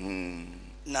ewo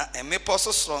na emepo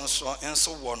so sronso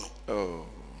enso wo no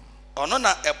ono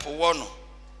na epo wo no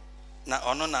na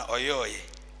ono na oyoye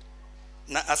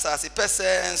na asase pese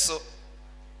enso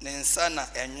ne nsa na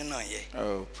enwono ye.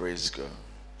 Oh, praise God.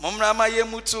 Momra ma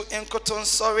yemutu enkoton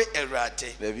sorry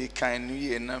erade. Levi kan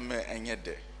ye na me enye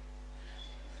de.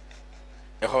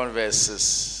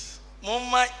 Verses.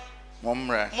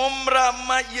 Momra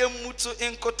ma yemutu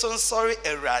enkoton sorry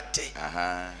erade.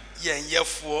 Yen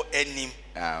yefo enim.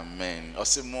 Amen.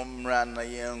 Ose momra na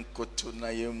yenkoto na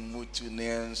yemutu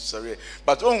na sorry.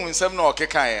 But ohun nsem na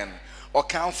okeka yen.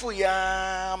 Okanfo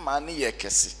ya ma ne ye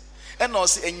kese. And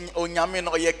also onyame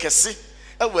no ye kese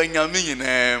e wa nyame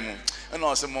nyina mu and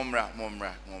also momra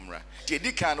ti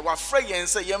di kan wa fra yen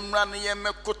se yemra ne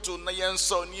yemekoto na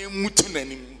yenso ne mutu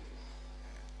nanim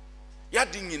ya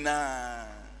di nyina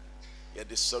ya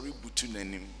de sorry butu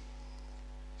nanim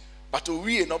but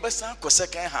we no besa ko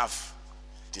second half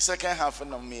the second half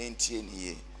na me entie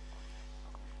ni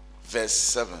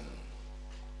verse 7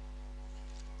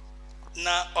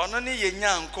 na ono ne ye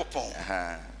nyankopon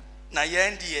na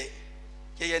yen die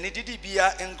ye ne didi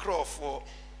bia enkrofo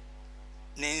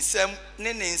ne nsem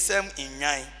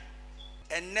inwan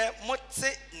enne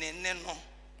mote ne no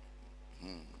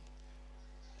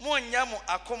mo nya mo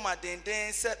akoma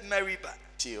denden se Meriba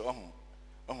ti ohun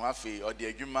afi ode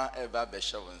adwuma eba be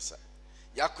hye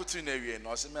yakutu na wie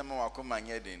no se mema akoma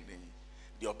nya denden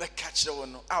de obeka kire wo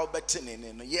no a obete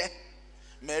ne no ye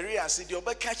Maria se de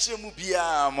obeka kire mu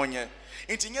bia monye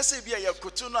nti nya se bia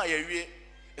yakutu no a ye wie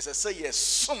ese se ye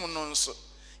som no nso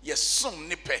yes, some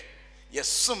nipe. Yes,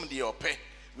 some the ope.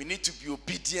 We need to be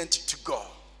obedient to God.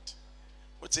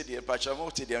 What's it, dear Pacha?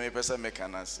 What's it, dear person?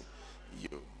 Mekanasi.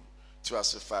 You to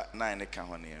us for 9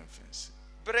 account infants.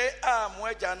 Bre a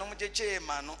mweja no mjeche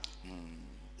mano.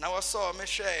 Na waso me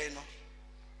share no.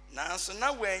 Na so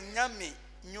na wenyame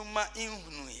nyuma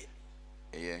inhunu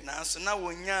ye. Na so na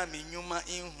wenyame nyuma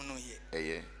inhunu ye.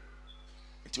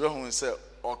 Nti we hu se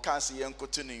o kan se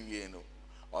yenkoto ne wie no.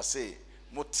 O se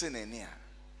mote ne ne a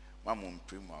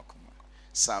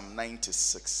Psalm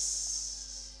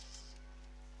 96.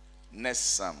 Next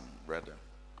Psalm, brother.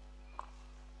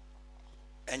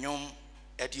 Enyom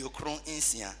ediokron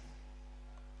insia.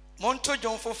 Monto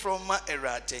jonfo from ma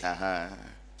erate.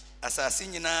 Asasi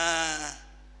nyina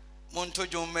monto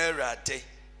jon ma erate.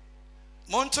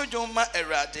 Monto jon ma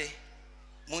erate.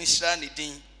 Munhira ne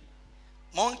din.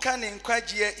 Monka ne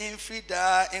nkwagye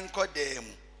infida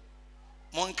enkodemu.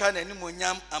 Monka ne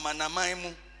nimonyam amanaman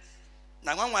mu.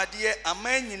 Na nwanwade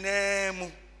aman nyina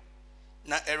mu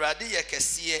na erade ye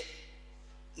kese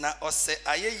na ose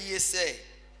ayeyie se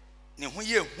ne ho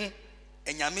ye hu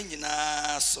enyame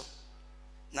nyina so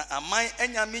na aman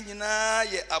enyame nyina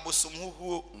ye abosom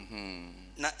huhuo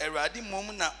na erade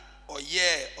mom na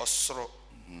oye osoro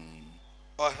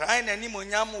ohran na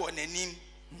nimonyam wo nanim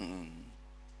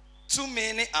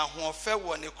tumi ne ahofe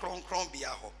wo ne kronkron bia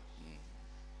ho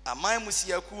aman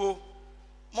musiakuo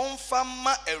Monfa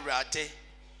ma erade.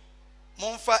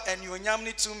 Monfa enyonyam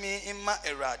ni tumi imma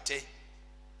erade.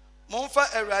 Monfa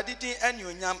erade din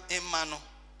enyonyam imma no.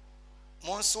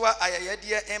 Monsoa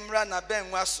ayayede emra na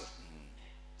benwa so.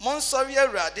 Monsori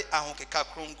erade ahonkeka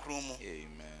kronkron mu.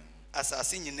 Amen.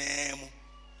 Asase nyina mu.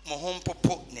 Mo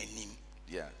hompopo nanim.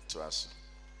 Yeah, to us.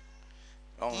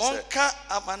 Monka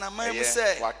amanaman mu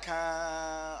se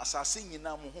waka asase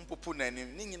nyina mo hompopo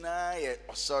nanim. Ni nyina ye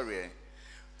osori.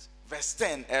 Verse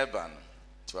 10, Urban,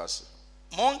 to us.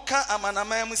 Monka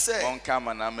amanaman mu se. Monka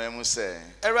amanaman mu se.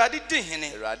 Erade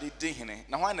dihene. Erade dihene.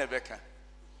 Na hwan na beka?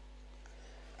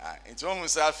 Nti won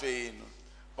say afei no.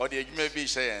 O de adwuma bi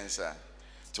hye yensa.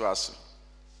 To us.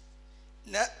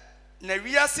 Na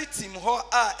wiase tim ho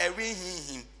a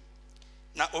erehinhim.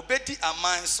 Na obedi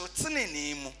aman so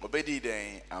tenene mu. Obedi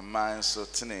den aman so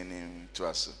tenene to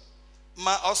us.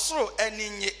 Ma osoro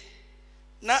aninye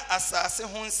na asase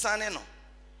ho nsane no.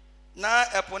 Na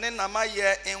epone nama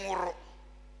ye enworo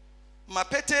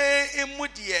mapete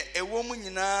emudie ewo mu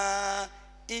nyina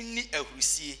inni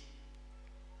ahurusie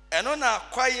eno na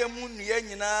kwaye mu nua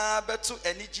nyina beto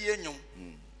anigye enwom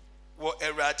wo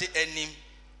erade anim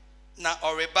na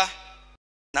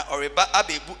oreba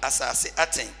abebu asase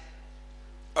aten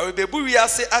Obebu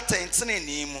wiase atentene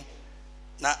ni mu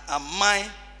na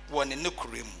aman wɔ ne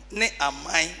nokure mu ne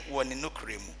aman wɔ ne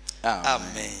nokure mu.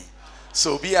 Amen.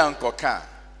 So be ankoka.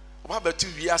 What about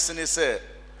 2 years and say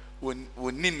when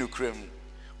nokure mu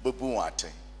bebu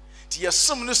aten. Ti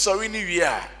yesum no sorry ni wi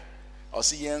a o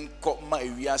se yen kɔ ma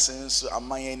wiase nso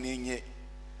aman enye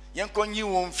yen kɔ nyi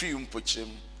won fi mpokyem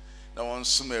na won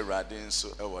sum Awurade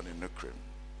nso e wɔ ne nokure mu.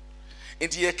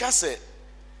 Enti ye ka se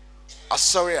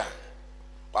asɔre a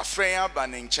wafrɛ aba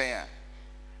ne nkyɛn a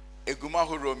eguma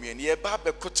horomie ne ye ba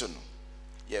bekoto no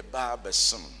ye ba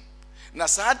besom na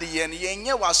saa de ye ne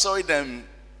yenye wasɔre dam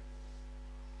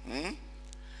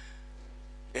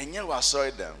enye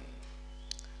wasɔre dam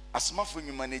asmafo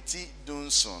nyumaneti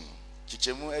dunson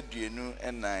chichemu aduenu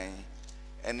enan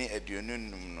ene aduenu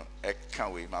num no eka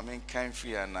we ma men kan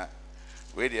fi ana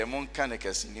we de mon kan ne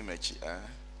kasi ni machi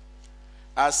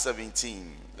Acts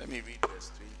 17, let me read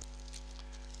verse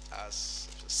 3. Acts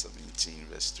 17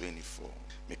 verse 24.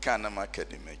 Me kan na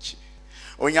makademachi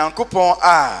onyankopon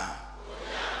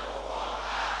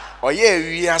oye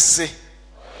wiase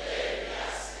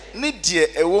ne die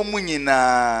ewo mu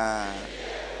nyina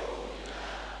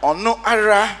ono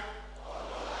ara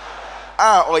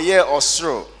oye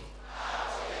osro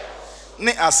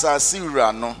ne asasi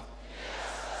wura no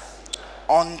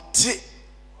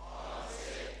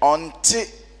onte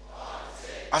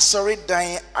asori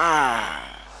dan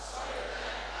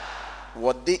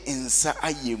wode insa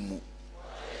ayemu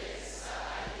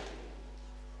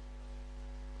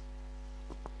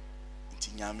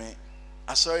tinyame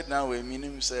asori dan we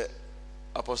minim say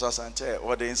Apostle Sante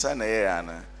wode insa na ye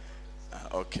ana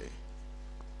okay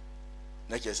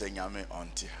na ke say nyame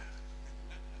onte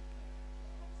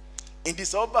in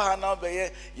this oba na be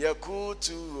ye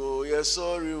kutu o ye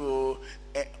sorry o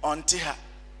onte ha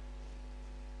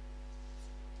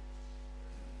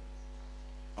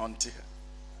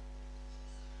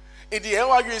Idi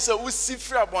ewa gwe se usi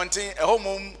fra bonten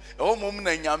ehomom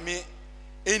na nyame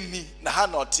eni na ha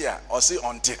note a o se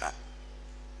onte ha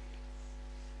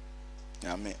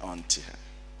nyame onte ha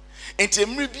enti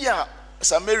mmiri bi a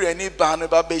Samaria ni ba no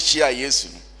ba behia Yesu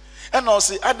e na o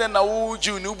se aden na wo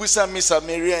Jew ni ubusa mi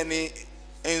Samaria ni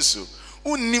enso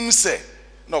unnim se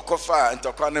na okofa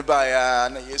ntokwa ne ba ya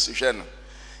na Yesu hwe no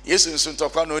Yesu nso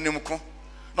ntokwa na onim ko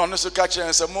no no so ka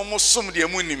kire se mo som de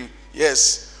amunim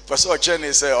yes Pastor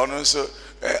Chene say ono so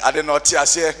ade na oti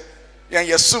ase yen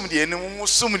yesum de enim mo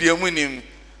sum de amunim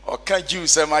o ka Jew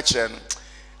se ma kire no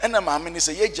ena ma me ni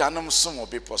say ye gyanom som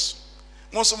obepos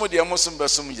mo som de mo som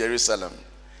besum Jerusalem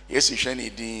Yesu hwe ne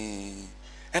din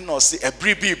ena o se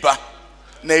ebribi ba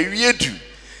na wiedu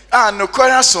no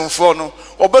kwara somfo no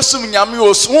obesum nyame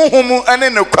osunhum ene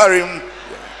ne kwarem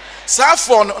sa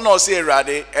fo no na o se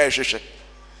Awurade ehwehwe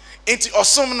enti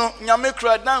osom no nyame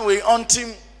kura dan we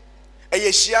ontim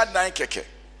eyeshia dan keke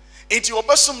enti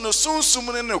obesum no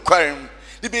sunsum ne kwarem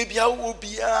de bebia wo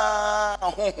bia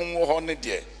ahohom wo ho ne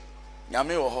de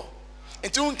nyame wo ho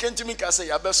enti unkentimi ka se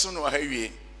ya besu no ha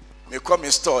wie me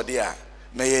come store de a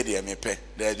me ye de me pe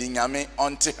da bi nyame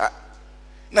onte ha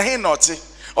na he note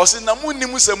o se na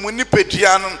munnim se munni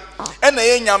pedua no e na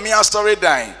ye nyame astori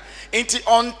dan enti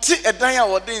onte edan a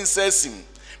wode nsasim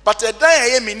but edan a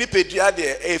ye me ni pedua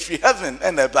de if you heaven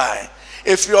and a buy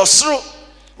if you osro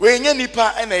we nya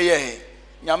nipa e na ye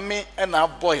nyame e na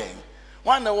boy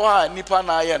wan na wa nipa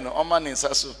na ye no o ma ne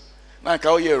nsa so na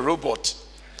nka o ye robot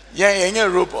ye nya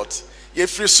robot ye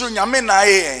free so nyame na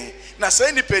ye na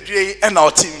say ni pedue e na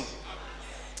otim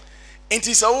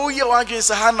enti so wo ye wan gwe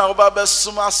sa ha na oba be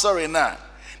suma sorry na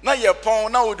ye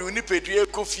pon na wo du ni pedue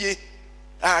kofie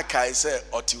kai say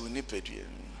oti wo ni pedue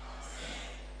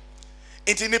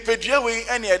enti ni pedue we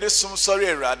ene ye de sum sorry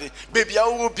Awurade bebia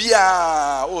wo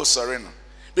bia wo sorry no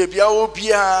bebia wo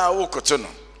bia wo koto no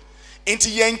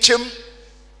enti ye nchem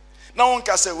na won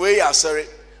ka say we ya sorry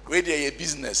we dey ye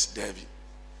business David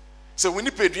so we ni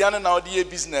pedua no na wo dey ye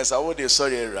business awo dey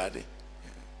sorry Awurade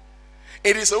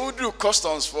it is a we do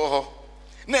customs for her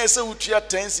na say we tua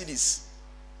 10 cedis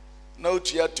na we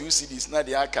tua 2 cedis na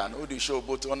dey aka na we dey show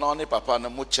both na oni papa na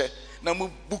mo che na mo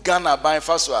buga na ban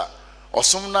fa so a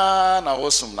osum na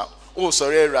osum na oh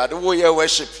sorry Awurade wo ye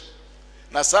worship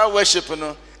na sa worship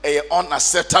no a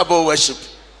unacceptable worship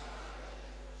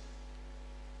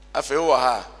afi wo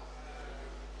ha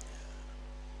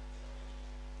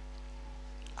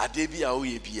adebi a wo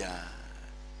ye bia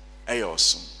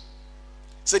osum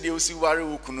se de osi ware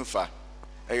wo kunu fa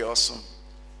osum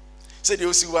se de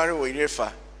osi ware wo yire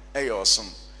fa osum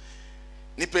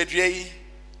ni pedue yi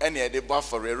ene e de bo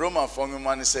for Roman for me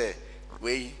man say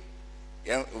we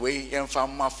yemfa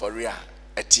ma for a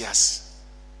etias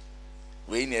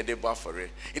we need the buffer.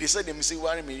 It is said the Missy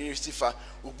Warren Stifa,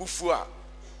 Ubufua,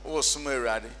 or Sumer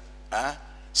Radi. Ah,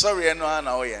 sorry, I know an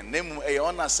hour, name a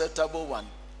unacceptable one.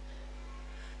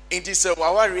 It is a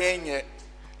Wawari,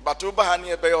 but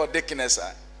Ubahania Bay or Dickiness,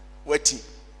 wetty.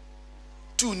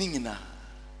 Two Nina,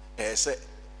 say,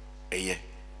 a ye.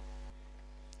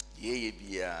 Ye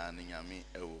be a Niami,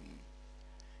 a woman.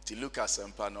 To look at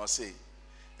some pan or say,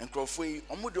 and Crofway,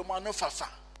 Omudumano Fafa,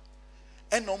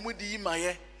 and Omudi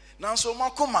Maye, Nanso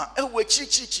Makoma, a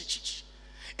chi.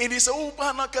 It is a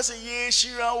Ubanaka, ye,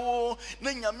 Shirawo,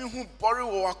 Nanyami who borrow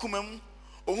Wakumem,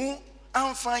 or who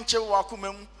Anfanche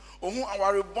Wakumem, or who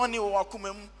our bonny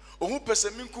Wakumem, or who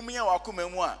Pesamin Kumia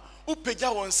Wakumemwa, who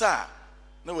Peja one sa,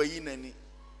 no way in any.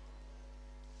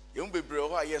 Young baby,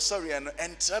 yes, sorry, and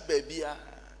enter baby.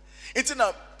 It's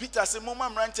not Peter said, Mama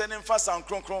ranting and fast and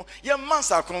cron, your mans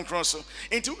are cron so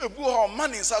into a boo or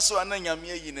money sasso and then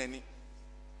Yamia in any.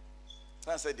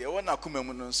 I said, they won't come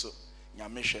on so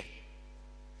Yamisha.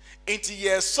 Into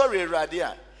ye sorry,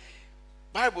 Radia.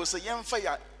 Bible say, young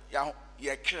fire, ya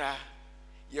cry,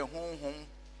 your home,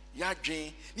 ya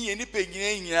dream, ni any pay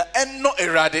and not a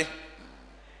radi.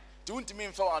 Don't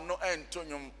mean for no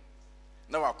Antonium.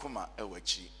 Now I come a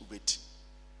wachi, ubeti.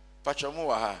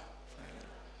 Pachamoa.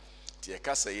 Tia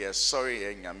kasa ye sorry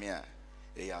nyamia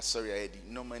ye sorry I did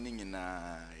no money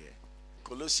nyina.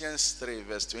 Colossians 3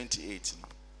 verse 28.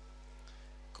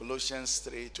 Colossians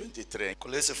 3:23.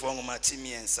 Kolose fongo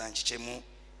matimi ensa nchichemu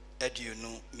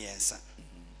eduonu miensa.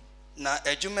 Na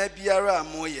ejuma biara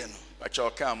amoye no. Pacha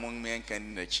oka amon me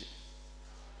enkan nachi.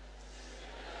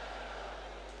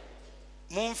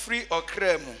 Mumfri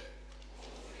okramu.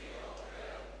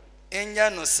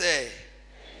 Enya no say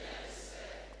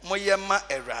Moyema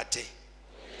erate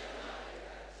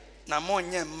na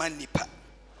monye manipa.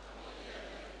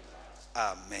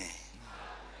 Amen.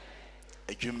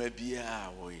 Adwuma bia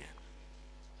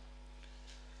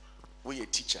we a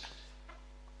teacher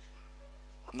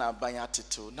na banya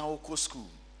teto na woko school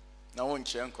na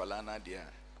wonche nkola na dia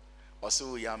ose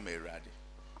wo ya merade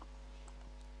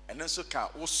ene so ka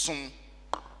wosum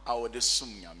awode sum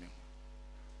nyame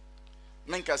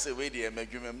menka se we de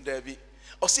emadwumam da bi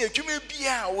ose adwuma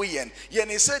bia wo yen ye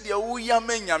ne se de wo ya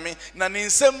manyame na ne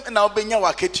nsem na obenya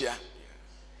waketua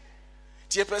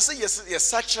tie pese ye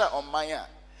sacha omanya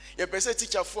ye pese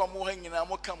teacher fo mo ha nyina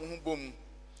mo ka mo ho bom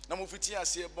na mo fiti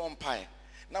ase bompai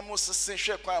na mo sese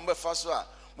hwe kwan mo fa so a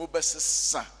mo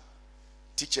besesa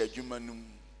teacher adwuma num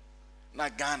na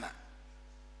Ghana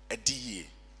adiye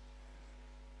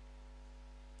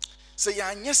se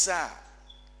ya nyesa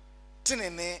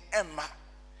tenene emma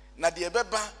na de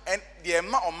beba en de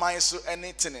emma oman so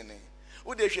ene tenene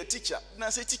wo de hwe teacher na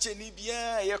se teacher ni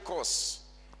bia ye course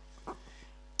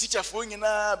teacher for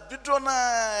nyina bidro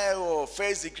na o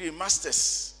first degree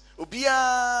masters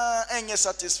obia enye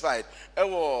satisfied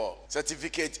ewo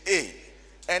certificate A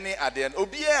any ade no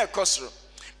obia ekosro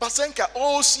pasenka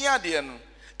o sua ade no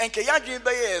enke yadwen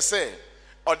be ye se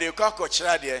o de kwa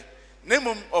kochira ade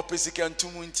nemum opesika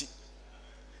ntum nti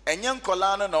enye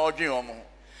nkola no na odwen omo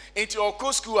enti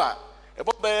okọ school a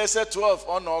ebo be se 12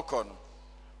 on okọ no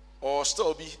o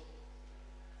store bi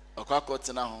okwa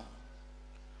kotena ho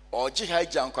oji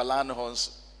haja nkola no ho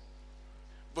nso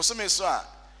bosome so a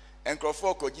enkrofo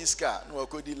okoji ska no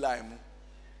okodi line mu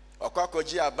okwa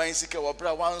koji aban sika wo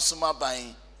bra wansum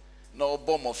aban na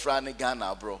obo mofra ne Ghana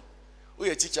abro wo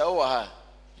ye teacher wo ha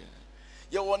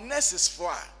ye wo nurses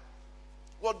for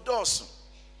what does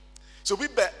so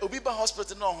obi ba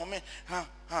hospital no home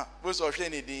ha wo so hwe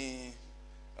ni din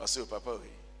o se papa we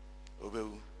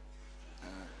obewu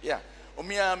yeah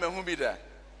omia me hu bi da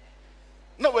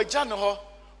na we ja no ho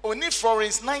oni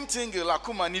Florence Nightingale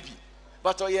akuma ni bi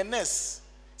but o ye nurse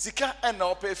sika ena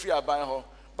opa fi aban ho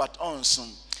but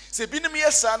onsun se binim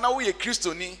yesa na wo ye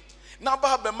kristoni na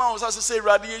ba be ma wo se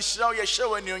radi ye hira wo ye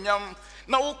hyewa ni onyam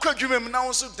na wo kwadwumem na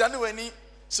wo so dane wani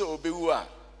se obewu a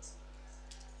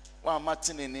wa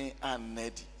matinene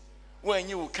anedi wo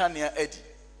anyi wo kanea edi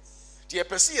de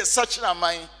pese ye sachira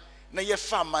man na ye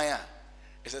fa man a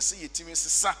ese se yetimi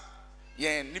sesa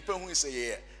ye nipa hu se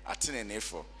ye atenene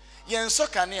fo ye nso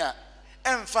kanea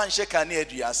emfa nhye kanea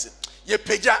aduase ye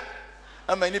pagya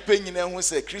ama nipa nyina hu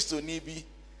se Kristo ni bi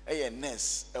eye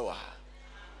nurse ewa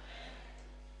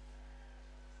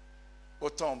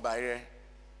oton bare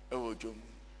ewo dwom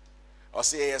o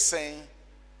se ye sen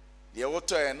de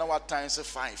woto e na what times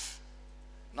 5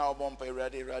 na obompa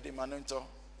ready manento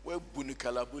we bunu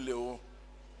kalabule o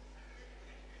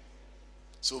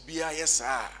so bia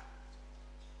yesa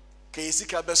ke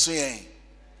yesika beso yen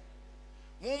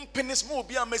mum penis mo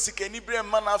bia mesika ni bre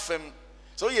man afem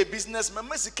So ye business man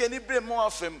masika ni bre mo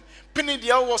afem pini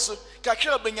dia wo so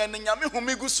kakra benya na nyame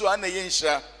homigu so ana ye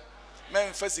nhira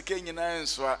men fa sika nyina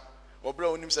enso a obra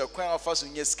onim se kwan afa so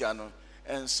nya sika no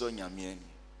enso nyame ani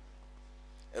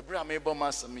ebra me bo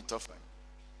ma samitofa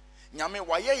nyame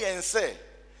waye yen se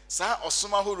sa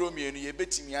osoma horo mienu ye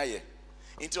betimi aye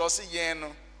nti o se yen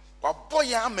no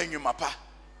waboye amanyuma pa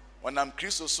wonam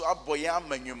Kristo so aboye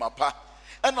amanyuma pa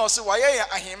ena o se waye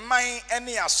ya aheman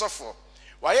ene asofo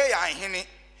waye ya ahene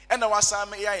ena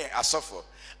wasame ya asofo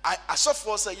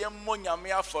asofo se yemmo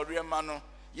nyame afore ma no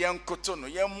yenkoto no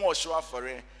yemmo ohwo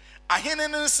afore ahene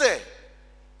no se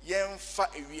yemfa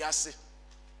ewiase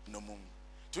nomum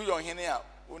tu yo hene a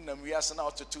wonam wiase na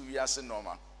ototo wiase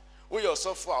normal wo yo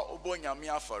sofo a obo nyame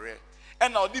afore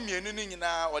ena odi mienu ni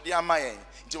nyina odi amayen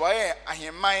nti waye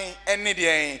aheman ene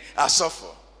de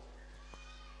asofo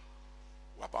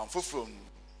wapamfofrom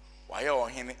waye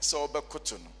ohene se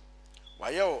obekoto no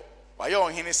waye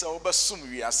ohene se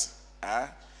obesum wiase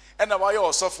ena waye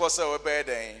osofo se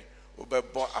obeden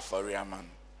obebo afore aman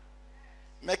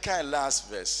make a last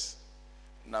verse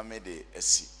na me de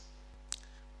esi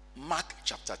Mark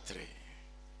chapter 3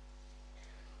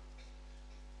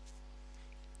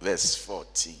 verse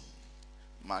 14.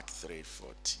 Mark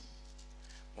 3:14.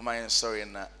 Mama yen sorry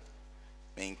na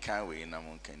me nkan we na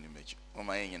mo nkan ni meju.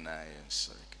 Mama yen na yen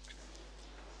sorry.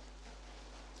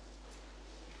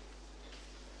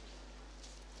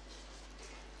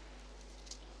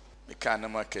 Me kan na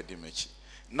makadimechi.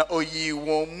 Na oyi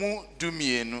won mu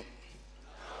dumienu.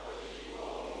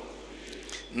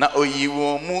 Na oyi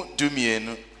won mu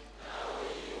dumienu.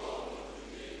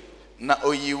 Na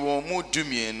oyi won mu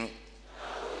dumienu.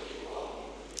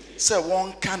 Se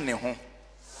won ka ne ho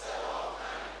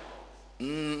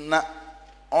na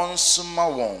onsuma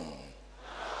won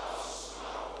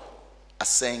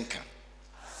asenka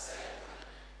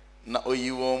na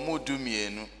oyi won mu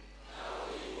dumienu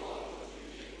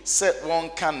se won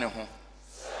ka ne ho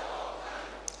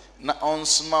na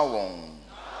onsuma won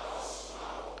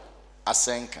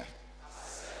asenka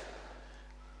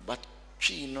but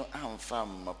twi no amfa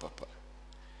ma papa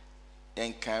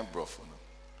enkan brofo no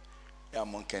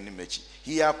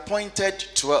he appointed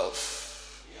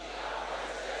 12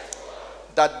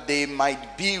 that they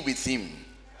might be with him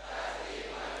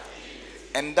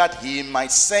and that he might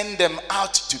send them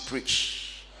out to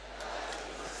preach.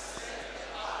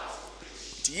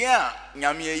 Yeah,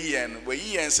 nyame yen we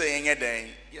yen say yen den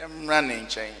yem running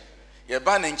chain ye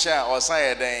ban ncha o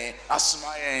say den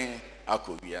asoma yen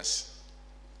akowias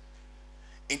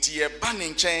nti ye ban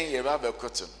nchen ye ba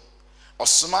bekoto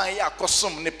osoma ye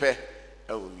akosom ne pe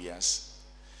yes.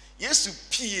 Yesu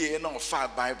pie na ofa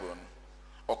Bible no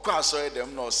okwa so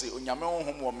dem na o say onyame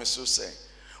honhom wo me so say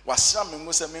wasra me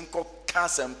ngo say me nko ka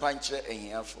sempa nkire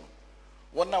ehiafo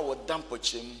wona wo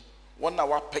dampochem wona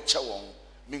wa pecha won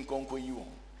me nkonko yi won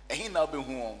ehin na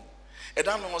obehu won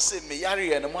edam no say me yare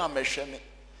ye no mo amehwe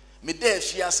me da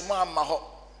afiase mo amma ho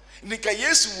nika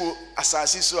Yesu wo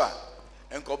asasi so a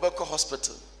enko obekọ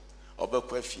hospital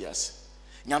obekọ afiase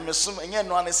nyame som enye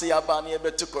no ane se yaba na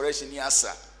yebeto correction ni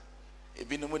asa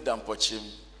ebinum dampochem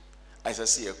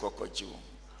aisase ye kokoji wo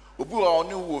obi wa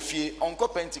oni wo fie onko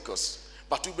Pentecost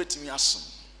but ubetimi asom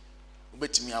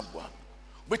ubetimi aboa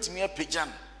ubetimi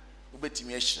apejan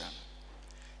ubetimi ahira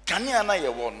kane na ye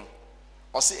wo no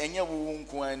o se enye wo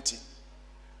nko anti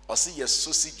o se ye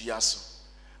so si duaso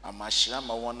amahira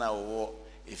ma wona wo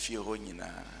efie ho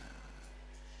nyina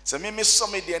se me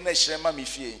some de na ahira ma me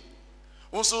fie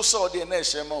unso so de na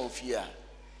ehema ofia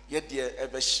ye de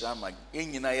ebe shrama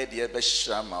enyina ye de ebe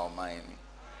shrama o man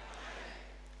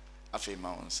afi ma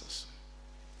onso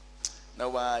na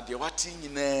wa de wati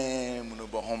nyina mu no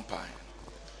bo hompa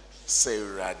se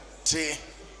rade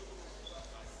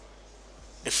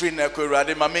efi na ko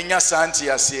rade ma menya santi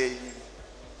ase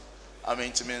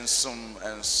amen timen sum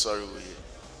and sorry we